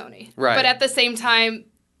opportunities for Sony. Right. But at the same time,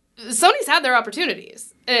 Sony's had their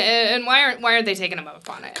opportunities. And why aren't they taking them up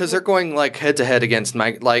on it? Because they're going head to head against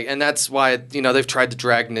and that's why they've tried to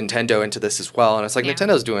drag Nintendo into this as well. And it's like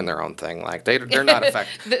Nintendo's doing their own thing. Like they're not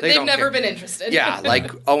affected. They've never been interested. Yeah,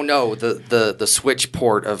 oh no, the Switch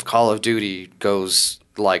port of Call of Duty goes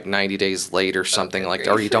 90 days late or something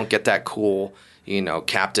or you don't get that cool,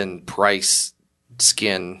 Captain Price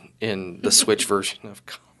skin in the Switch version of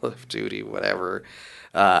Call of Duty, whatever.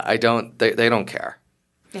 They don't care.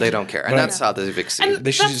 They don't care. And that's how they've exceeded. And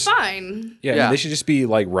that's fine. Yeah, I mean, they should just be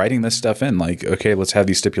writing this stuff in. Okay, let's have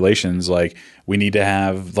these stipulations. We need to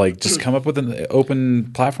have just come up with an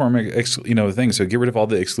open platform thing. So get rid of all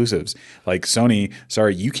the exclusives. Sony,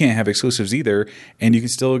 sorry, you can't have exclusives either, and you can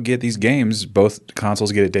still get these games. Both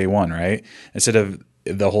consoles get it day one, right? Instead of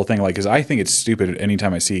the whole thing. Because I think it's stupid.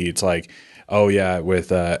 Anytime I see it's oh yeah, with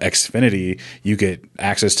Xfinity, you get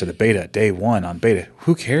access to the beta day one on beta.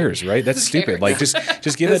 Who cares, right? That's stupid.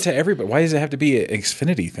 Just give that to everybody. Why does it have to be an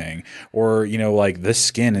Xfinity thing? Or this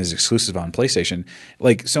skin is exclusive on PlayStation.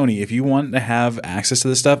 Sony, if you want to have access to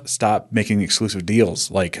this stuff, stop making exclusive deals.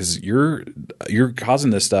 Because you're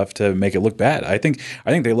causing this stuff to make it look bad. I think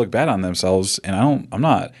they look bad on themselves, and I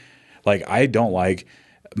don't like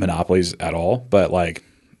monopolies at all. But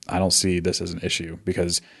I don't see this as an issue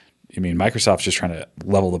because. I mean, Microsoft's just trying to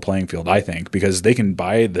level the playing field, I think, because they can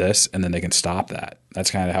buy this and then they can stop that. That's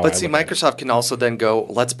kind of how. But Microsoft can also then go,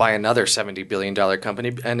 let's buy another $70 billion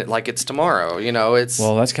company, and it's tomorrow. It's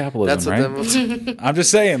that's capitalism, right? I'm just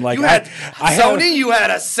saying, you had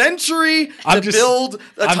a century to build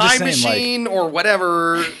a time machine or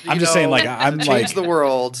whatever. I'm just saying, change the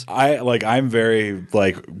world. I'm very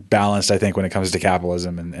balanced. I think when it comes to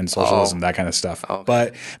capitalism and socialism, that kind of stuff. Oh.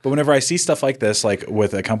 But whenever I see stuff like this,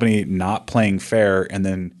 with a company not playing fair and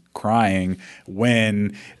then crying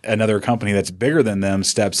when another company that's bigger than them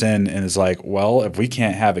steps in and is like, well, if we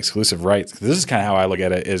can't have exclusive rights, this is kind of how I look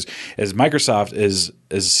at it, is Microsoft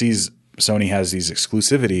sees Sony has these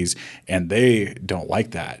exclusivities and they don't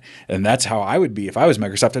like that. And that's how I would be. If I was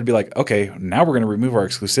Microsoft, I'd be like, okay, now we're going to remove our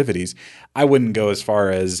exclusivities. I wouldn't go as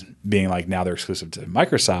far as being like, now they're exclusive to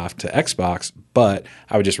Microsoft, to Xbox, but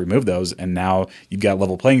I would just remove those. And now you've got a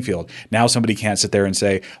level playing field. Now somebody can't sit there and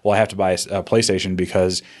say, well, I have to buy a PlayStation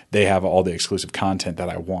because they have all the exclusive content that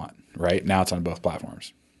I want, right? Now it's on both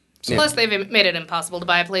platforms. So. Plus, they've made it impossible to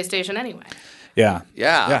buy a PlayStation anyway. Yeah.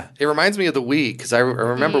 It reminds me of the Wii because I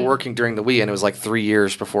remember working during the Wii and it was like 3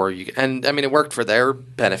 years before you. And I mean, it worked for their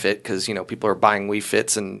benefit because people are buying Wii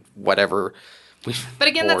Fits and whatever. But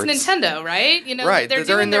again, boards. That's Nintendo, right? Right. They're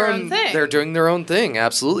doing their own thing. They're doing their own thing,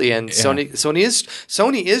 absolutely. And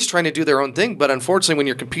Sony is trying to do their own thing, but unfortunately, when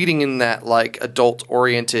you're competing in that like adult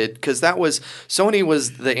oriented, because Sony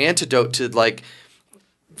was the antidote to like.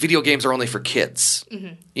 Video games are only for kids.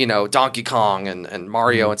 Donkey Kong and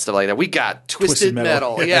Mario and stuff like that. We got Twisted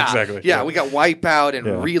Metal. Yeah, exactly. Yeah, we got Wipeout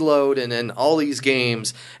and Reload and all these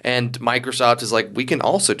games. And Microsoft is like, we can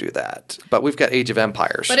also do that. But we've got Age of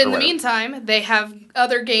Empires. But in the meantime, they have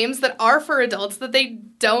other games that are for adults that they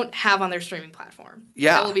don't have on their streaming platform.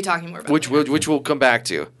 Yeah. That we'll be talking more about. Which we'll come back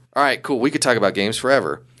to. All right, cool. We could talk about games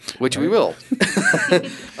forever. Which we will. All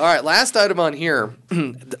right, last item on here.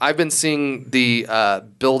 I've been seeing the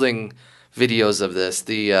building videos of this,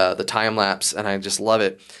 the time lapse, and I just love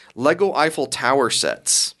it. Lego Eiffel Tower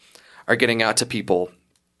sets are getting out to people.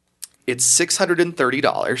 It's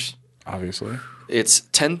 $630. Obviously. It's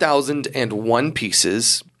 10,001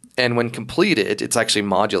 pieces, and when completed, it's actually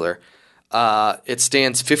modular. It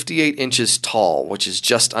stands 58 inches tall, which is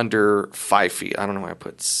just under 5 feet. I don't know why I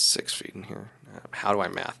put 6 feet in here. How do I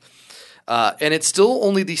math? And it's still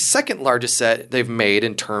only the second largest set they've made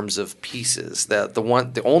in terms of pieces.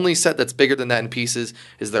 The only set that's bigger than that in pieces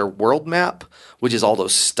is their world map, which is all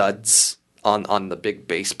those studs on the big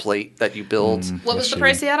base plate that you build. What was the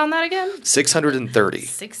price you had on that again?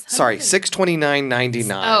 $630. Sorry, $629.99.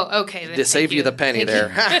 Oh, okay. To save you the penny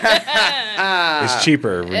there. It's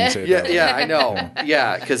cheaper when you say that. Yeah, I know.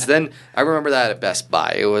 Yeah, because then I remember that at Best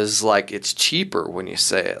Buy. It was like it's cheaper when you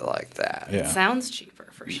say it like that. Yeah. It sounds cheaper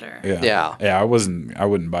for sure. Yeah. I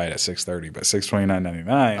wouldn't buy it at $630, but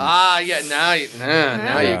 $629.99. Now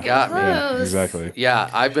you got me. Yeah, exactly. Yeah,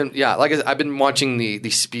 I've been watching the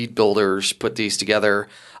speed builders put these together.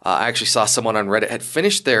 I actually saw someone on Reddit had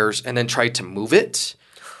finished theirs and then tried to move it,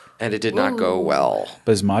 and it did not go well.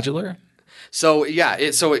 But it's modular? So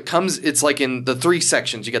it comes. It's like in the 3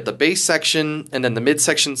 sections. You get the base section, and then the mid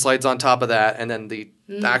section slides on top of that, and then the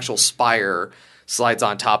actual spire slides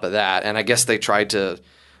on top of that. And I guess they tried to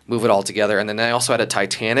move it all together. And then they also had a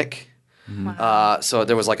Titanic. Wow. So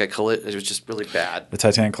there was like it was just really bad. The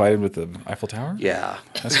Titanic collided with the Eiffel Tower? Yeah,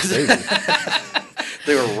 that's crazy.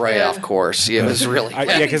 They were way off course. It was really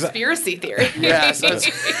conspiracy theory. Yeah.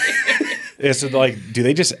 So like, do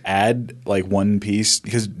they just add like one piece?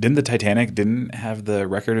 Because didn't the Titanic have the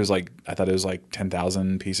record? It was like, I thought it was like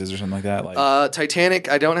 10,000 pieces or something like that. Like Titanic,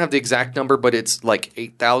 I don't have the exact number, but it's like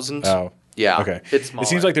 8,000. Oh. Yeah. Okay. It's smaller. It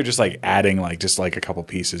seems like they're just like adding like just like a couple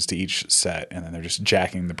pieces to each set, and then they're just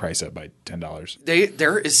jacking the price up by $10.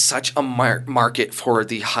 There is such a market for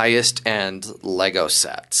the highest end Lego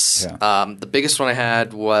sets. Yeah. The biggest one I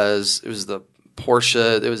had was the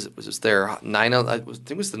Porsche. It was their I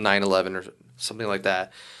think it was the 911 or something like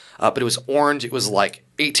that. But it was orange. It was like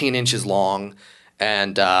 18 inches long,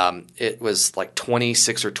 and it was like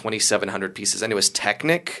 26 or 2,700 pieces, and it was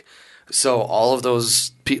Technic. So all of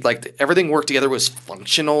those, like everything worked together, was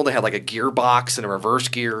functional. They had like a gearbox and a reverse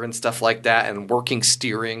gear and stuff like that, and working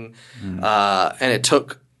steering. And it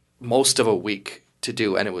took most of a week to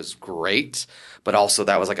do, and it was great. But also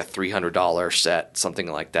that was like a $300 set,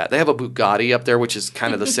 something like that. They have a Bugatti up there, which is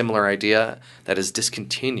kind of the similar idea that is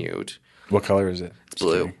discontinued. What color is it? It's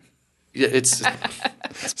blue. Yeah, it's.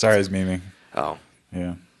 Sorry, I was memeing. Oh.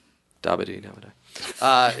 Yeah. Dabba-dee.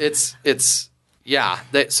 It's. Yeah.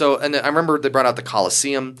 And I remember they brought out the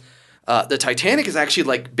Colosseum. The Titanic is actually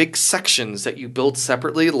like big sections that you build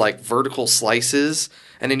separately, like vertical slices,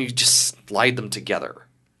 and then you just slide them together.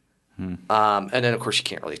 And then, of course, you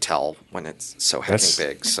can't really tell when it's so heckin'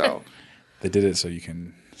 big. So they did it so you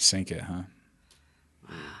can sink it, huh?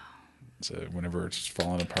 So whenever it's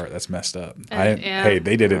falling apart, that's messed up. Hey,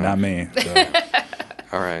 they did it, not me. So.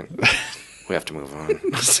 All right. We have to move on.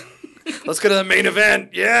 Let's go to the main event.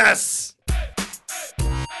 Yes!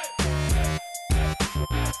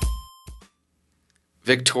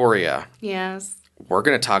 Viktoria. Yes. we're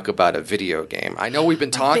going to talk about a video game. I know we've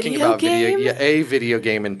been talking about a video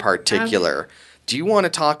game in particular. Do you want to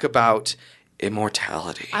talk about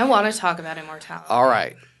Immortality? I want to talk about Immortality. All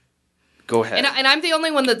right. Go ahead. And I'm the only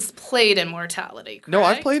one that's played Immortality, correct? No,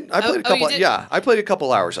 I played a couple. Yeah, I played a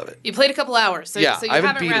couple hours of it. You played a couple hours. So you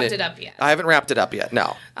haven't wrapped it up yet. I haven't wrapped it up yet.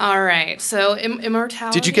 No. All right. So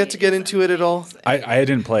Immortality. Did you get into it at all? I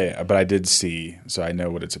didn't play it, but I did see, so I know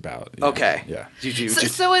what it's about. Yeah. Okay. Yeah.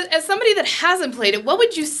 So as somebody that hasn't played it, what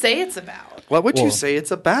would you say it's about? What would you say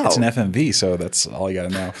it's about? It's an FMV, so that's all you got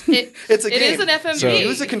to know. It's a game. It is an FMV. So you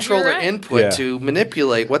use a controller input to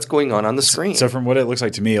manipulate what's going on the screen. So from what it looks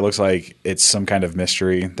like to me, it looks like it's some kind of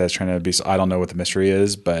mystery that's trying to be. I don't know what the mystery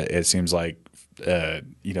is, but it seems like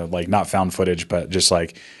like not found footage, but just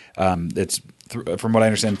like it's from what I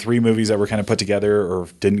understand, 3 movies that were kind of put together or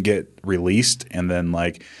didn't get released, and then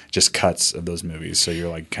like just cuts of those movies. So you're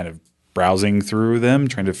like kind of browsing through them,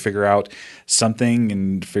 trying to figure out something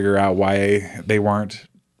and figure out why they weren't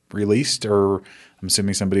released. Or I'm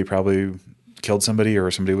assuming somebody probably killed somebody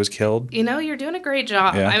or somebody was killed. You're doing a great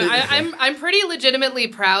job. Yeah. I'm pretty legitimately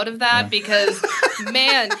proud of that because,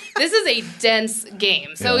 man, this is a dense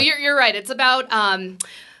game. So you're right. It's about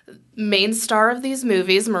main star of these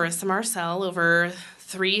movies, Marissa Marcel, over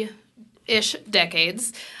 3-ish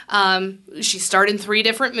decades. She starred in 3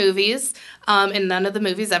 different movies, and none of the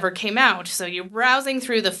movies ever came out. So you're browsing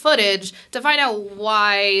through the footage to find out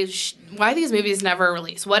why these movies never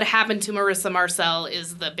released. What happened to Marissa Marcel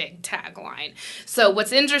is the big tagline. So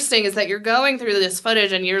what's interesting is that you're going through this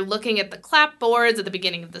footage and you're looking at the clapboards at the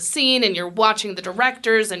beginning of the scene, and you're watching the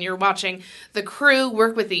directors and you're watching the crew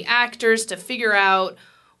work with the actors to figure out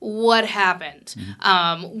what happened.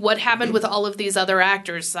 What happened with all of these other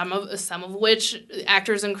actors, some of which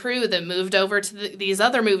actors and crew that moved over to these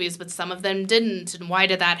other movies, but some of them didn't, and why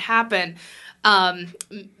did that happen?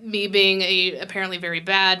 Me being a apparently very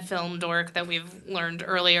bad film dork that we've learned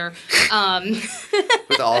earlier.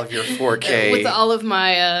 With all of your 4K. With all of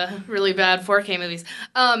my really bad 4K movies.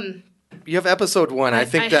 You have episode 1. I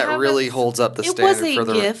think that really holds up the standard. It was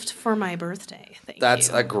a gift for my birthday. That's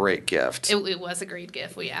a great gift. It was a great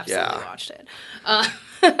gift. We absolutely watched it.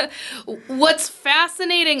 What's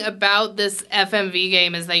fascinating about this FMV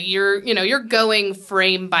game is that you're going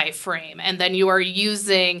frame by frame, and then you are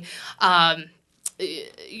using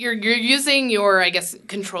you're using your, I guess,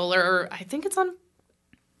 controller. I think it's on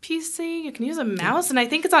PC. You can use a mouse, and I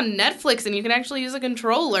think it's on Netflix, and you can actually use a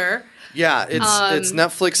controller. Yeah, it's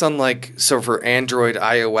Netflix on for Android,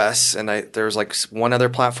 iOS, and there's like one other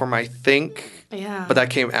platform, I think. Yeah. But that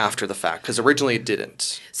came after the fact, because originally it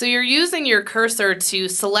didn't. So you're using your cursor to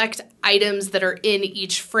select items that are in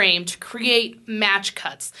each frame to create match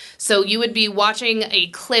cuts. So you would be watching a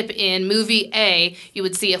clip in movie A, you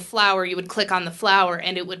would see a flower, you would click on the flower,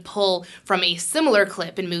 and it would pull from a similar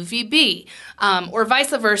clip in movie B, or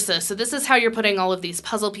vice versa. So this is how you're putting all of these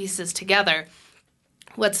puzzle pieces together.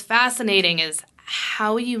 What's fascinating is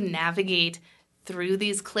how you navigate through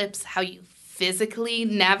these clips, how you physically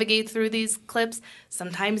navigate through these clips.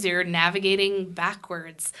 Sometimes you're navigating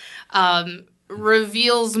backwards.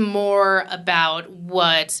 Reveals more about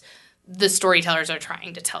what the storytellers are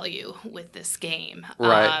trying to tell you with this game.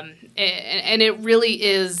 Right. And it really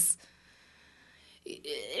is...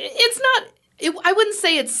 It's not... I wouldn't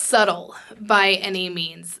say it's subtle by any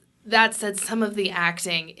means. That said, some of the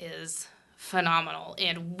acting is phenomenal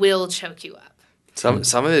and will choke you up.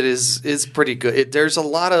 Some of it is pretty good. There's a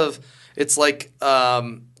lot of... It's like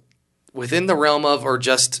within the realm of or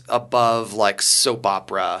just above like soap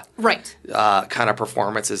opera right kind of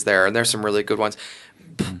performances there. And there's some really good ones.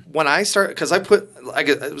 When I started, because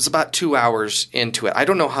it was about 2 hours into it. I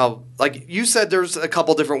don't know how, like you said, there's a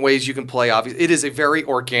couple different ways you can play. Obviously, it is a very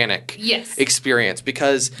organic experience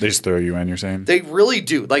because they just throw you in. You're saying they really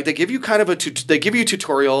do. Like they give you kind of a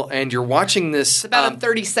tutorial, and you're watching this. It's about a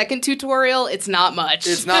 30-second tutorial. It's not much.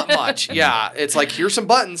 It's not much. Yeah, it's like here's some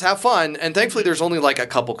buttons, have fun, and thankfully there's only like a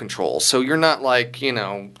couple controls, so you're not like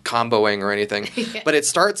comboing or anything. Yeah. But it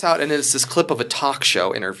starts out and it's this clip of a talk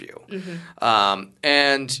show interview,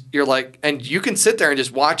 and you're like, and you can sit there and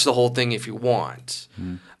just watch the whole thing if you want.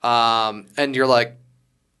 And you're like,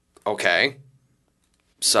 okay,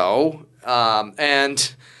 so,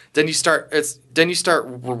 and then you start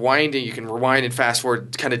rewinding. You can rewind and fast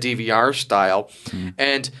forward kind of DVR style.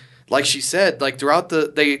 And like she said, like throughout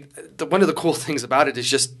one of the cool things about it is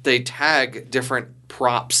just they tag different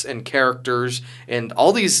props and characters and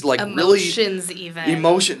all these like emotions,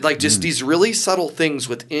 like just these really subtle things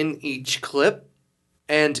within each clip.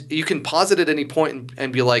 And you can pause it at any point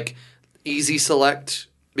and be like, easy select,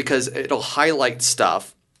 because it'll highlight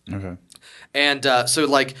stuff. Okay. And so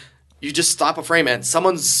like you just stop a frame and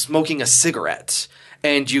someone's smoking a cigarette.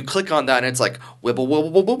 And you click on that and it's like, wibble,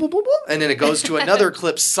 wibble, wibble, wibble, wibble, and then it goes to another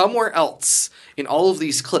clip somewhere else in all of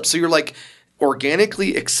these clips. So you're like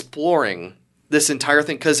organically exploring this entire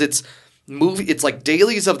thing because it's like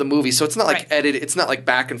dailies of the movie. So it's not like edited. It's not like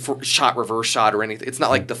back and forth shot, reverse shot or anything. It's not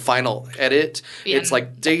like the final edit. Yeah. It's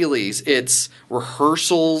like dailies. It's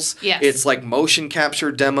rehearsals. Yes. It's like motion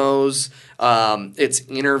capture demos. It's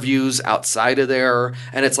interviews outside of there.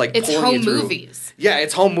 And it's like it's pulling home you through. Movies. Yeah,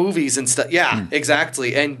 it's home movies and stuff. Yeah,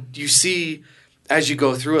 exactly. And you see as you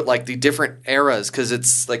go through it like the different eras because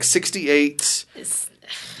it's like 68.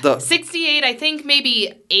 68, I think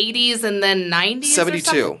maybe 80s and then 90s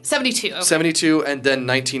 72. 72. Okay. 72 and then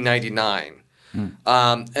 1999.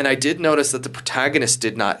 And I did notice that the protagonist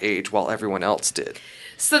did not age while everyone else did.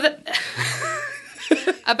 So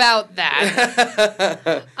about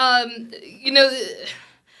that.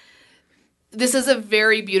 This is a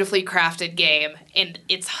very beautifully crafted game, and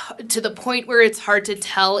it's to the point where it's hard to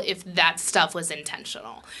tell if that stuff was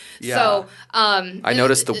intentional. Yeah. So, I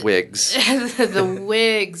noticed the wigs. The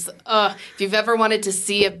wigs. If you've ever wanted to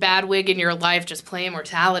see a bad wig in your life, just play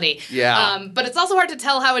Immortality. Yeah. But it's also hard to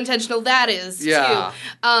tell how intentional that is,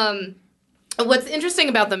 too. What's interesting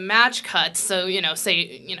about the match cuts, so,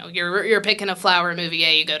 say, you're picking a flower movie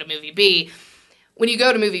A, you go to movie B. When you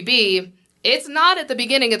go to movie B, it's not at the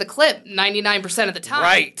beginning of the clip 99% of the time.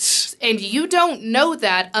 Right. And you don't know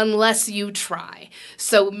that unless you try.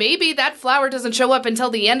 So maybe that flower doesn't show up until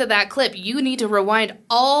the end of that clip. You need to rewind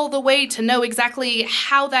all the way to know exactly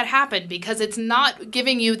how that happened because it's not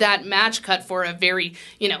giving you that match cut for a very,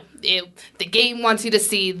 the game wants you to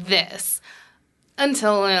see this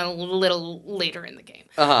until a little later in the game.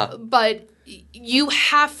 Uh-huh. But you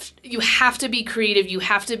have to be creative. You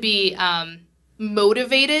have to be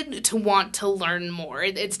motivated to want to learn more.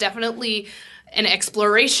 It's definitely an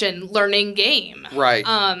exploration learning game. Right.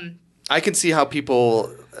 I can see how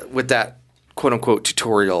people with that quote unquote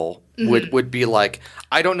tutorial would be like,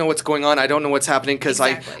 I don't know what's going on. I don't know what's happening because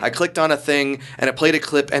I clicked on a thing and it played a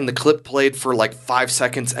clip and the clip played for like 5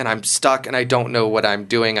 seconds and I'm stuck and I don't know what I'm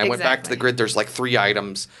doing. I went back to the grid. There's like 3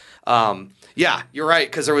 items. Yeah, you're right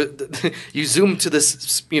because you zoom to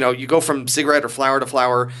this, you go from cigarette or flower to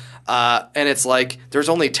flower. And it's like there's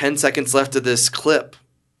only 10 seconds left of this clip,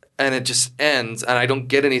 and it just ends, and I don't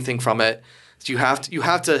get anything from it. So you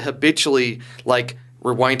have to habitually like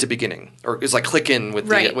rewind to beginning, or it's like click in with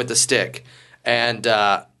the stick, and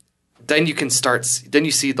then you can start. Then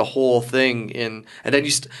you see the whole thing and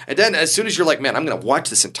then as soon as you're like, man, I'm gonna watch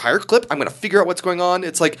this entire clip. I'm gonna figure out what's going on.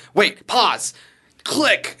 It's like, wait, pause.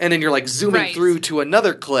 Click, and then you're like zooming through to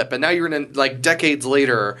another clip, and now you're in like decades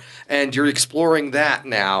later, and you're exploring that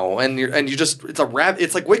now, and you just it's like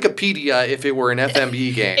Wikipedia if it were an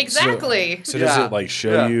FMV game. Exactly. So does it like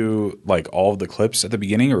show you like all of the clips at the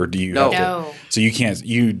beginning, or do you have to? So you can't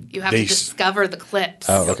you have to discover the clips.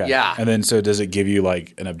 Oh, okay. Yeah. And then so does it give you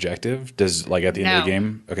like an objective? Does like at the end of the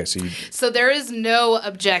game? Okay, so there is no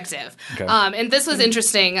objective. Okay. And this was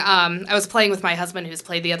interesting. I was playing with my husband who's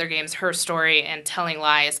played the other games, Her Story and Telling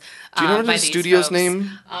Lies. Do you know the studio's folks.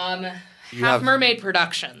 name? Half Mermaid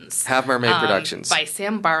Productions. Half Mermaid Productions. By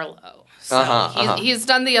Sam Barlow. So he's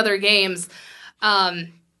done the other games.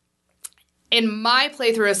 In my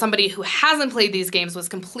playthrough as somebody who hasn't played these games was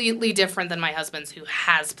completely different than my husband's who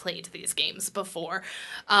has played these games before.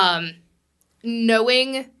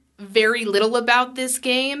 Knowing very little about this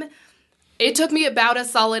game, it took me about a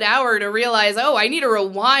solid hour to realize, I need to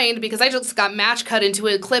rewind because I just got match cut into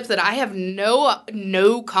a clip that I have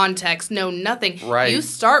no context, no nothing. Right. You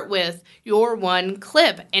start with your one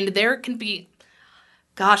clip, and there can be,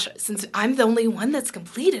 since I'm the only one that's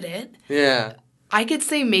completed it, yeah, I could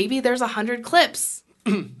say maybe there's 100 clips,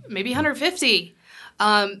 maybe 150.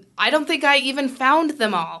 I don't think I even found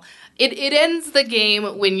them all. It ends the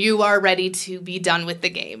game when you are ready to be done with the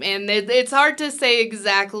game, and it's hard to say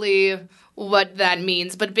exactly what that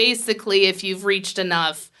means, but basically if you've reached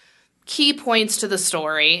enough key points to the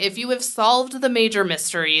story, if you have solved the major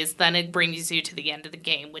mysteries, then it brings you to the end of the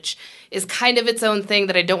game, which is kind of its own thing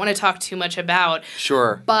that I don't want to talk too much about.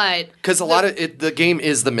 Sure. But because the game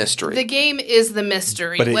is the mystery. The game is the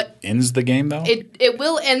mystery. But it ends the game though? It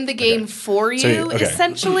will end the game for you,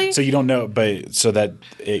 essentially. So you don't know, but so that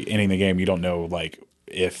ending the game, you don't know like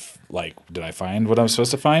if like, did I find what I'm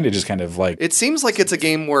supposed to find? It just kind of like... It seems like it's a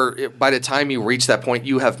game where by the time you reach that point,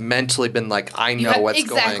 you have mentally been like, I know what's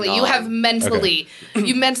going on. Exactly. You have mentally,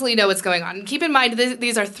 you mentally know what's going on. Keep in mind,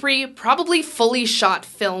 these are 3 probably fully shot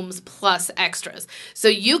films plus extras. So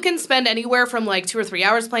you can spend anywhere from like 2 or 3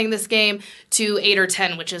 hours playing this game to 8 or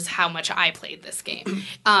 10, which is how much I played this game.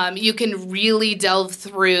 You can really delve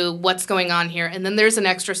through what's going on here. And then there's an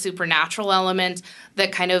extra supernatural element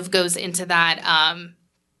that kind of goes into that,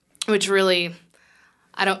 which really,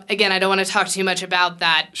 I don't want to talk too much about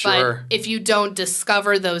that. Sure. But if you don't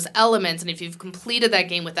discover those elements, and if you've completed that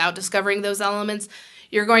game without discovering those elements,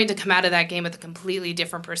 you're going to come out of that game with a completely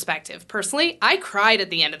different perspective. Personally, I cried at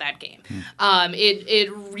the end of that game.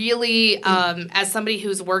 It really, as somebody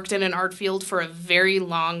who's worked in an art field for a very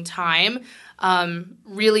long time,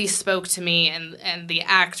 really spoke to me, and the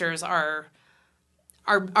actors are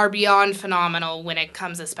beyond phenomenal when it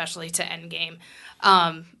comes especially to Endgame.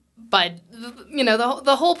 But, you know,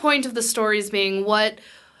 the whole point of the story is being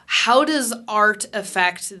how does art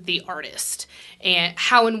affect the artist? And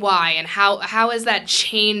how and why? And how has that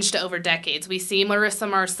changed over decades? We see Marissa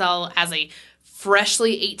Marcel as a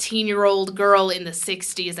freshly 18-year-old girl in the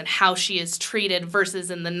 60s and how she is treated versus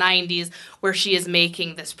in the 90s where she is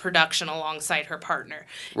making this production alongside her partner.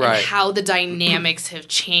 Right. And how the dynamics have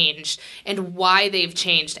changed and why they've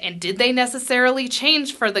changed. And did they necessarily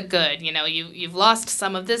change for the good? You know, you've lost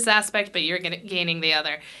some of this aspect, but you're gaining the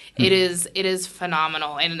other. It is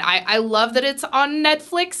phenomenal. And I love that it's on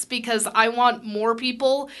Netflix because I want more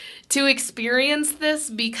people to experience this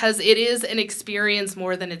because it is an experience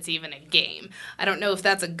more than it's even a game. I don't know if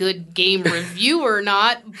that's a good game review or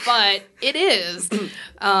not, but it is.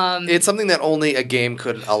 It's something that only a game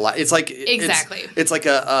could allow. It's like exactly. It's like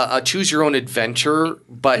a choose your own adventure,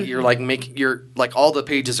 but you're like you're like all the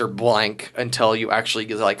pages are blank until you actually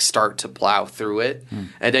like start to plow through it,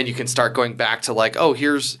 and then you can start going back to like, oh,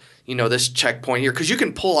 here's this checkpoint here, because you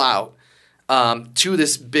can pull out to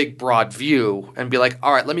this big broad view and be like,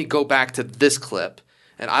 all right, let me go back to this clip.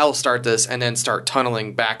 And I'll start this and then start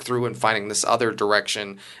tunneling back through and finding this other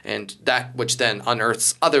direction, and that which then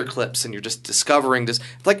unearths other clips, and you're just discovering this.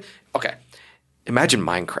 Like, okay, imagine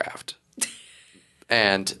Minecraft.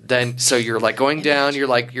 And then, so you're like going down, you're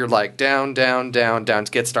like down, down, down, down,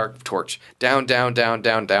 get start, torch, down, down, down,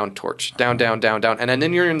 down, down, torch, down, down, down, down. And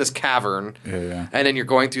then you're in this cavern, and then you're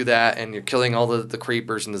going through that, and you're killing all the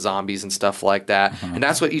creepers and the zombies and stuff like that. And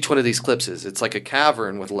that's what each one of these clips is. It's like a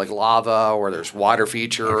cavern with like lava, or there's water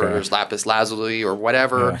feature, or there's lapis lazuli, or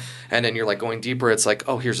whatever. And then you're like going deeper. It's like,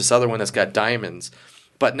 oh, here's this other one that's got diamonds.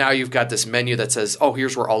 But now you've got this menu that says, oh,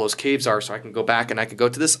 here's where all those caves are, so I can go back and I can go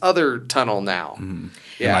to this other tunnel now.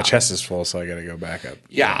 Yeah. And my chest is full, so I got to go back up.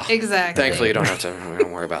 Yeah. Exactly. Thankfully, you don't have to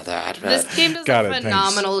don't worry about that. This game does a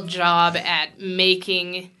phenomenal job at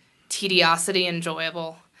making tediosity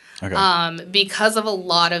enjoyable. Okay. Because of a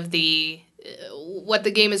lot of what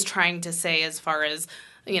the game is trying to say as far as,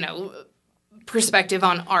 perspective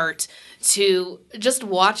on art, to just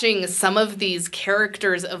watching some of these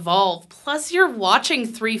characters evolve. Plus, you're watching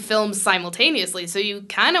 3 films simultaneously, so you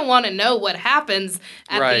kind of want to know what happens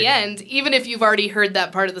at the end. Even if you've already heard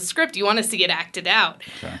that part of the script, you want to see it acted out.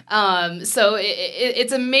 Okay. So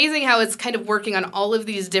it's amazing how it's kind of working on all of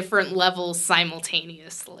these different levels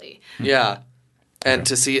simultaneously. Yeah. And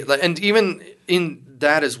to see it, and even in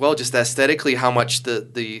that as well, just aesthetically, how much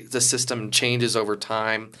the system changes over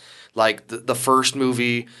time. Like the first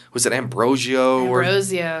movie, was it Ambrosio?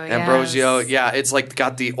 Ambrosio, yeah. It's like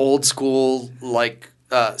got the old school like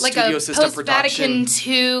studio system production. Post-Vatican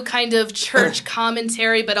II kind of church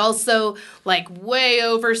commentary, but also like way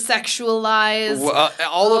over sexualized.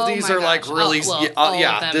 All of these are like really, all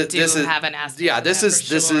of them do have an aspect. Yeah, this is.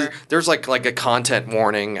 There's like a content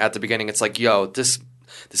warning at the beginning. It's like, yo, this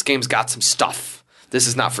game's got some stuff. This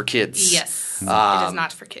is not for kids. Yes. It is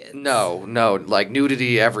not for kids. No, like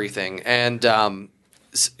nudity, everything, and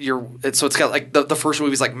so it's got like the first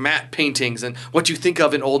movie's like matte paintings and what you think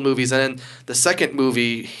of in old movies, and then the second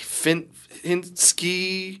movie,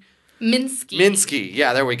 Minsky.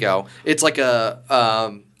 Yeah, there we go. It's like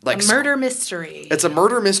a murder mystery. It's a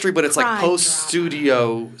murder mystery, but it's like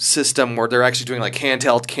post-studio system where they're actually doing like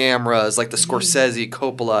handheld cameras, like the Scorsese,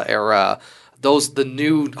 Coppola era. The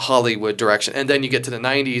new Hollywood direction. And then you get to the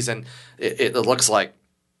 90s and it looks like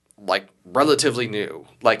relatively new.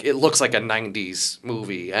 Like it looks like a 90s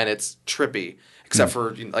movie and it's trippy. Except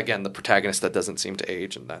for, again, the protagonist that doesn't seem to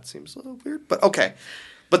age, and that seems a little weird. But okay.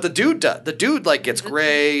 But the dude like gets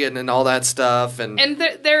gray and all that stuff. And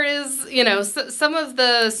there is, some of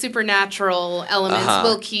the supernatural elements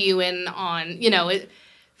will key you in on,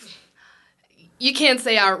 you can't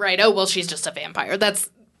say outright, oh, well, she's just a vampire. That's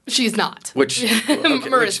She's not. Which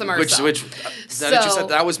Marissa Marcel.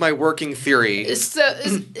 That was my working theory. So,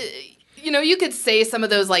 you could say some of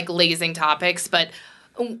those like lazing topics, but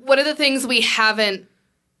one of the things we haven't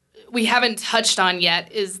touched on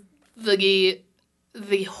yet is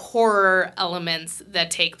the horror elements that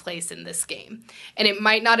take place in this game. And it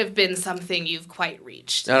might not have been something you've quite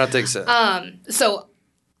reached. I don't think so. So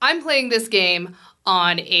I'm playing this game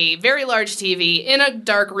on a very large TV in a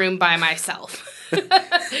dark room by myself.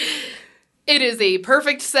 It is a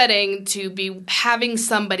perfect setting to be having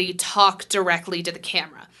somebody talk directly to the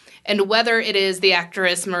camera. And whether it is the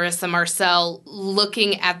actress Marissa Marcel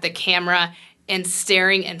looking at the camera and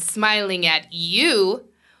staring and smiling at you,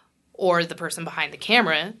 or the person behind the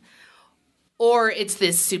camera, or it's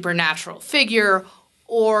this supernatural figure,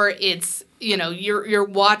 or it's, you're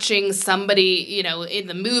watching somebody, in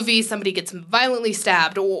the movie, somebody gets violently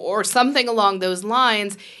stabbed or something along those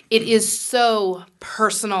lines. It is so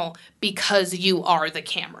personal because you are the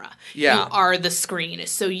camera. Yeah. You are the screen.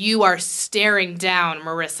 So you are staring down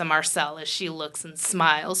Marissa Marcel as she looks and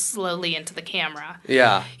smiles slowly into the camera.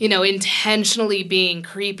 Yeah. Intentionally being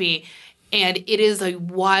creepy. And it is a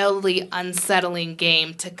wildly unsettling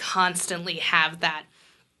game to constantly have that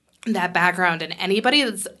background. And anybody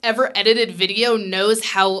that's ever edited video knows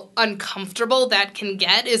how uncomfortable that can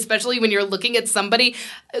get, especially when you're looking at somebody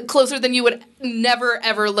closer than you would never,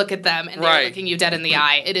 ever look at them, and they're looking you dead in the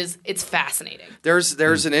eye. It's fascinating.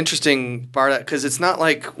 There's an interesting part, because it's not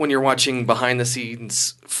like when you're watching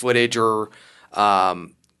behind-the-scenes footage or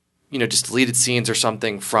just deleted scenes or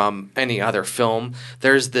something from any other film.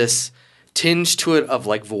 There's this tinge to it of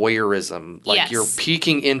like voyeurism, like you're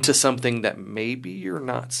peeking into something that maybe you're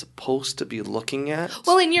not supposed to be looking at.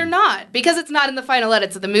 Well, and you're not, because it's not in the final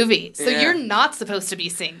edits of the movie. So you're not supposed to be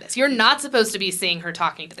seeing this. You're not supposed to be seeing her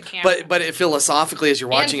talking to the camera. But it philosophically, as you're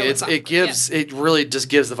watching it really just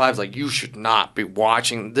gives the vibes like you should not be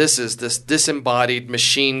watching. This is this disembodied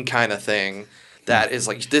machine kind of thing that is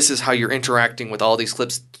like, this is how you're interacting with all these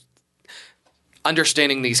clips.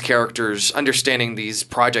 Understanding these characters, understanding these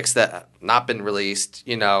projects that have not been released,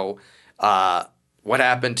 what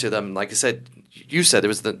happened to them. Like I said, you said there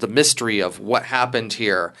was the mystery of what happened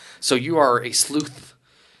here. So you are a sleuth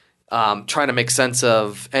trying to make sense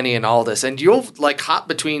of any and all this. And you'll hop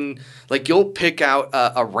between, you'll pick out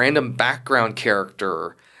a random background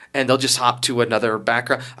character and they'll just hop to another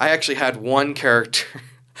background. I actually had one character,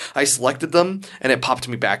 I selected them and it popped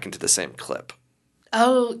me back into the same clip.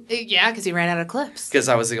 Oh, yeah, because you ran out of clips. Because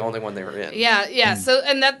I was the only one they were in. Yeah. So,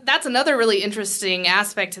 and that's another really interesting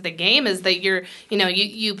aspect to the game is that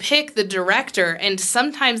you pick the director, and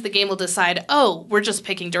sometimes the game will decide, oh, we're just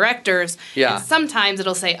picking directors. Yeah. And sometimes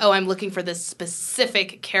it'll say, oh, I'm looking for this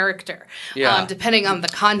specific character. Yeah. Depending on the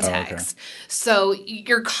context. Oh, okay. So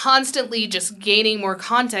you're constantly just gaining more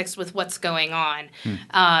context with what's going on.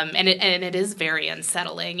 And it is very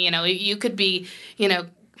unsettling. You could be,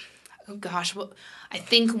 oh gosh, I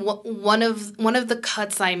think one of the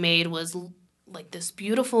cuts I made was like this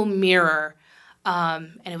beautiful mirror,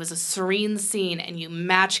 and it was a serene scene, and you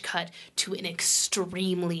match cut to an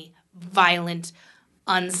extremely violent,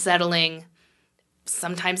 unsettling,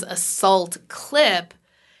 sometimes assault clip,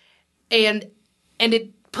 and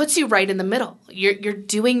it puts you right in the middle. You're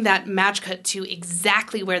doing that match cut to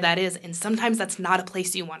exactly where that is, and sometimes that's not a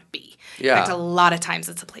place you want to be. Yeah. In fact, a lot of times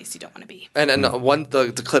it's a place you don't want to be. And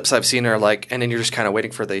the clips I've seen are like, and then you're just kind of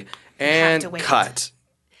waiting for the and cut.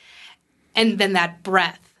 And then that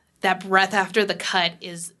breath after the cut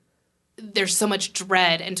there's so much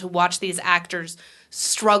dread, and to watch these actors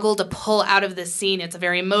struggle to pull out of this scene. It's a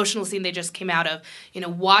very emotional scene they just came out of.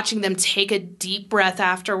 Watching them take a deep breath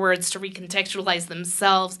afterwards to recontextualize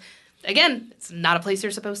themselves. Again, it's not a place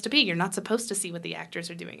you're supposed to be. You're not supposed to see what the actors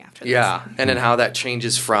are doing after this. Yeah, and then how that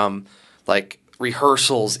changes from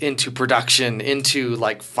rehearsals into production into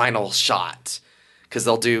final shot. Because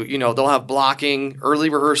they'll do, they'll have blocking, early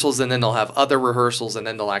rehearsals, and then they'll have other rehearsals, and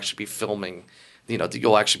then they'll actually be filming.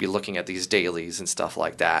 You'll actually be looking at these dailies and stuff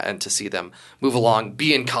like that, and to see them move along,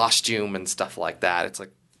 be in costume and stuff like that. It's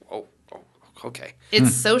like, oh okay.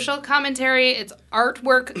 It's social commentary. It's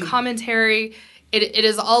artwork commentary. It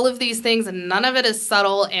is all of these things, and none of it is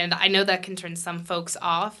subtle, and I know that can turn some folks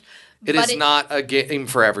off. It is not a game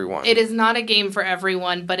for everyone. It is not a game for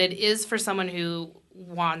everyone, but it is for someone who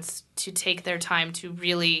wants to take their time to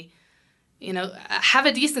really, have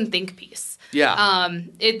a decent think piece. Yeah.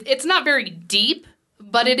 It's not very deep,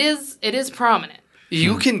 but it is prominent.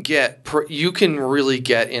 You can really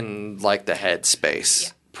get in the head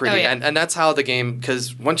space. Yeah. And that's how the game,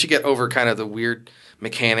 because once you get over kind of the weird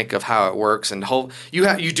mechanic of how it works, and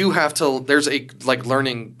you do have to, there's a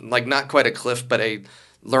learning, not quite a cliff, but a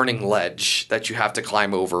learning ledge that you have to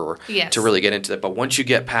climb over to really get into it. But once you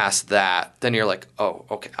get past that, then you're like, oh,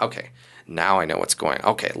 okay. Now I know what's going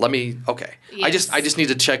on. Okay, Yes. I just need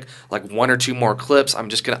to check like one or two more clips. I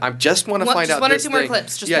just want to find out one or two more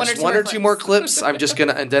clips. Just one or two more clips. I'm just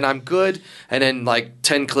gonna, and then I'm good. And then like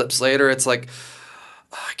 10 clips later, it's like,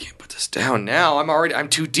 I can't put this down now. I'm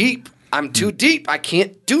too deep. I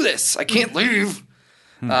can't do this. I can't leave.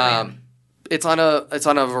 It's on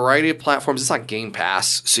a variety of platforms. It's on Game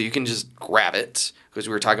Pass, so you can just grab it because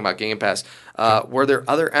we were talking about Game Pass. Were there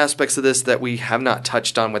other aspects of this that we have not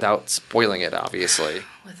touched on without spoiling it, obviously?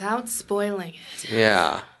 Without spoiling it.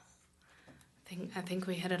 Yeah. I think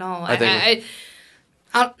we hit it all. It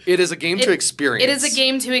is a game to experience. It is a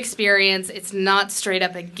game to experience. It's not straight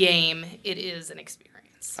up a game. It is an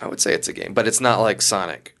experience. I would say it's a game, but it's not like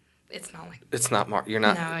Sonic. It's not like... It's not You're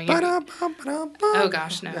not... No, oh,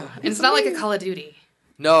 gosh, no. It's not like a Call of Duty.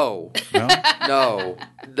 No. No.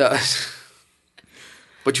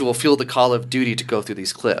 But you will feel the Call of Duty to go through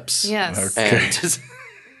these clips. Yes. Okay.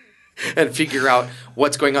 And figure out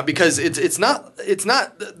what's going on. Because it's not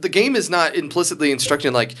the game is not implicitly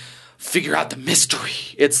instructing like, figure out the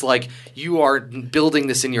mystery. It's like you are building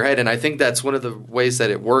this in your head. And I think that's one of the ways that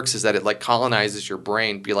it works is that it like colonizes your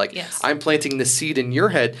brain. Be like, yes. I'm planting the seed in your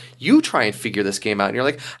head. You try and figure this game out. And you're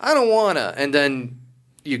like, I don't want to. And then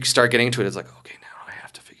you start getting into it. It's like, okay, now I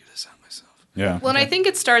have to figure this out myself. Yeah. Well, and I think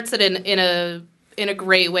it starts it in a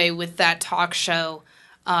great way with that talk show,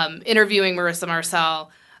 interviewing Marissa Marcel,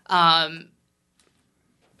 kind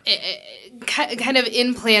of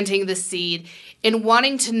implanting the seed in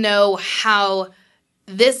wanting to know how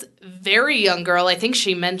this very young girl, I think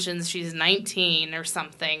she mentions she's 19 or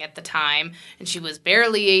something at the time, and she was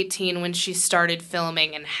barely 18 when she started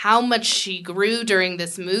filming, and how much she grew during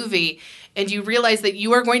this movie. And you realize that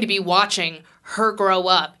you are going to be watching her grow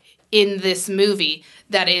up in this movie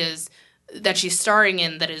that she's starring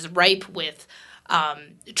in, that is ripe with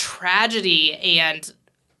tragedy and,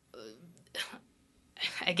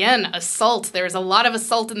 again, assault. There's a lot of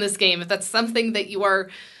assault in this game. If that's something that you are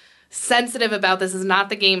sensitive about, this is not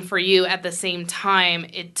the game for you. At the same time,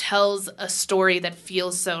 it tells a story that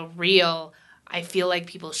feels so real. I feel like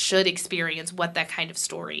people should experience what that kind of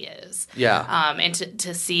story is. Yeah. And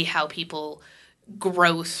to see how people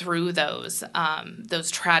grow through those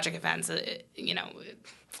tragic events.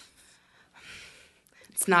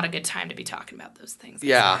 It's not a good time to be talking about those things.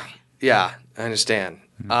 Yeah, I understand.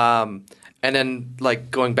 Mm-hmm. And then, like,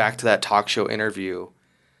 going back to that talk show interview,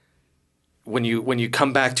 when you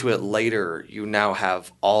come back to it later, you now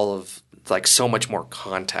have all of, like, so much more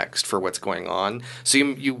context for what's going on. So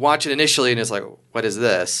you watch it initially, and it's like, what is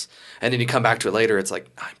this? And then you come back to it later, it's like,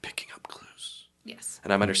 I'm picking up clues. Yes.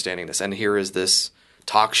 And I'm understanding this. And here is this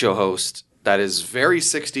talk show host that is very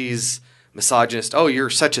 60s misogynist. Oh, you're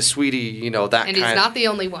such a sweetie, that kind of... And he's not the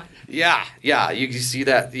only one. Yeah. You see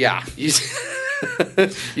that. Yeah. You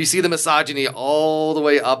see the misogyny all the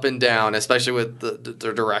way up and down, especially with the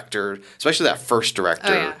director, especially that first director.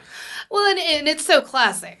 Oh, yeah. Well, and it's so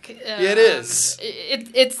classic. It is.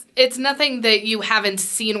 It's nothing that you haven't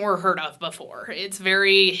seen or heard of before. It's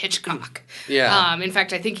very Hitchcock. Yeah. In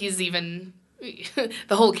fact, I think he's even...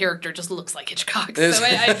 the whole character just looks like Hitchcock. So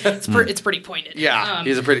it's pretty pointed. Yeah.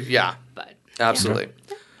 He's a pretty... Yeah. But... Absolutely.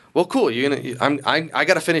 Yeah. Well, cool. I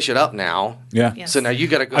got to finish it up now. Yeah. Yes. So now you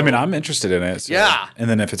got to go. I mean, I'm interested in it. So. Yeah. And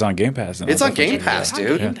then if it's on Game Pass, then it's on Game Pass,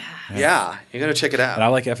 dude. Yeah. You got to check it out. And I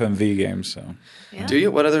like FMV games, so. Yeah. Do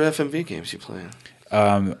you? What other FMV games you play?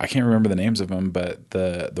 I can't remember the names of them, but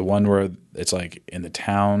the one where it's like in the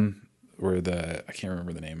town where I can't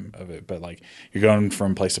remember the name of it, but like you're going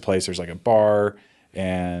from place to place. There's like a bar.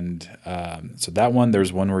 And so that one,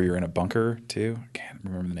 there's one where you're in a bunker too. I can't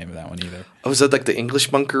remember the name of that one either. Oh, is that like the English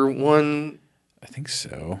bunker one? I think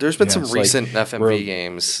so. There's been some recent FMV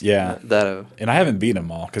games. Yeah. And I haven't beaten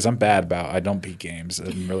them all because I don't beat games.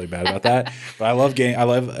 I'm really bad about that. But I love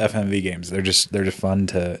FMV games. They're just fun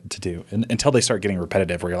to do. And until they start getting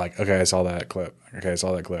repetitive where you're like, okay, I saw that clip. Okay, I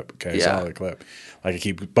saw that clip. Okay, I saw that clip. Like I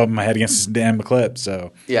keep bumping my head against this damn clip.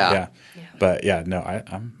 So yeah. But yeah, no,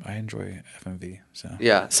 I enjoy FMV. So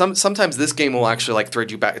yeah, sometimes this game will actually like thread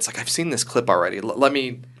you back. It's like I've seen this clip already. Let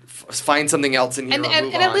me find something else in here.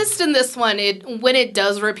 And at least in this one, when it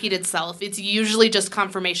does repeat itself, it's usually just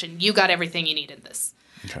confirmation. You got everything you need in this.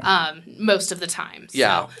 Okay. Most of the time. So.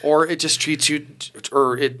 Yeah, or it just treats you,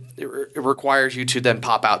 or it requires you to then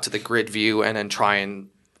pop out to the grid view and then try and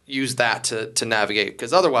use that to navigate,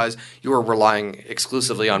 because otherwise you are relying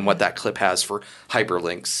exclusively on what that clip has for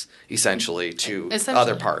hyperlinks, essentially to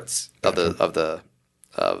other parts of the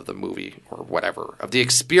movie or whatever, of the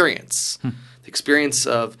experience. The experience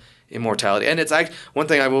of Immortality. And it's actually one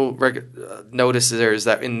thing I will notice there is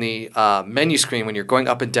that in the menu screen, when you're going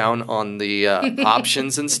up and down on the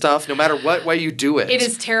options and stuff, no matter what way you do it. It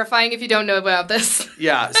is terrifying if you don't know about this.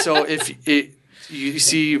 Yeah. So if you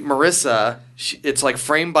see Marissa, it's like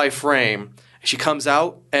frame by frame. She comes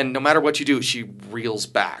out, and no matter what you do, she reels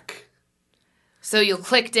back. So you'll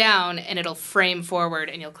click down, and it'll frame forward,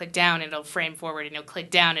 and you'll click down, and it'll frame forward, and you'll click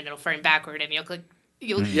down, and it'll frame backward, and you'll click...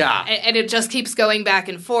 And it just keeps going back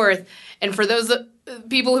and forth. And for those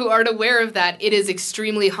people who aren't aware of that, it is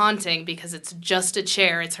extremely haunting because it's just a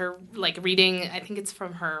chair. It's her reading. I think it's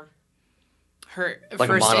from her like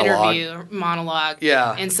first interview monologue.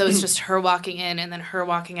 Yeah. And so it's just her walking in and then her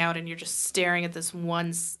walking out, and you're just staring at this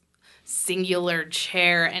one singular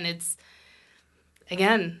chair. And it's,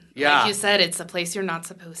 again, like you said, it's a place you're not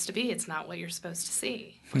supposed to be. It's not what you're supposed to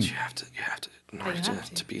see. But you have to in order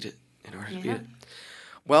to beat it. In order to beat it.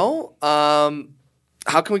 Well,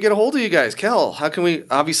 how can we get a hold of you guys? Kel, how can we...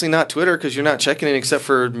 Obviously not Twitter because you're not checking it except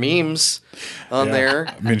for memes on there.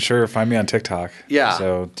 I mean, sure, find me on TikTok. Yeah.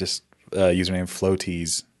 So just username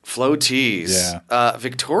FlowTees. FlowTees. Yeah.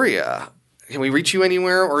 Victoria, can we reach you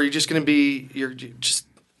anywhere, or are you just going to be...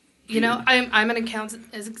 I'm an account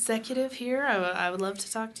executive here. I would love to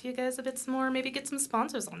talk to you guys a bit more. Maybe get some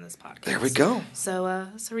sponsors on this podcast. There we go. So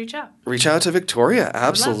reach out. Reach out to Victoria.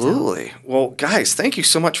 Absolutely. Well, guys, thank you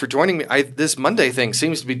so much for joining me. This Monday thing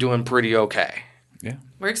seems to be doing pretty okay. Yeah.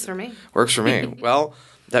 Works for me. Well,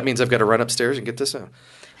 that means I've got to run upstairs and get this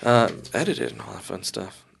edited and all that fun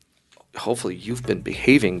stuff. Hopefully you've been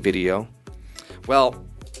behaving, video. Well...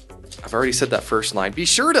 I've already said that first line. Be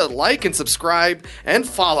sure to like and subscribe and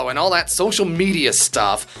follow and all that social media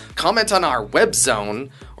stuff. Comment on our web zone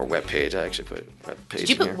or web page. I actually put web page. Did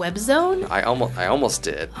you put web zone? I almost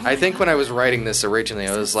did. I think when I was writing this originally,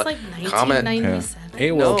 I was like comment.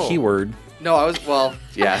 AOL keyword. No,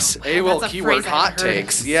 yes. AOL keyword hot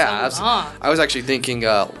takes. Yeah. I was actually thinking,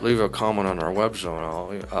 leave a comment on our web zone.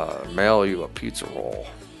 I'll mail you a pizza roll.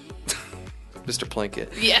 Mr. Plinkett.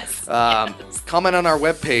 Yes. Comment on our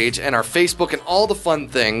webpage and our Facebook and all the fun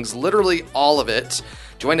things, literally all of it.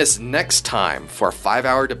 Join us next time for a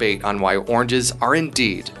 5-hour debate on why oranges are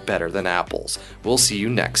indeed better than apples. We'll see you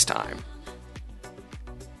next time.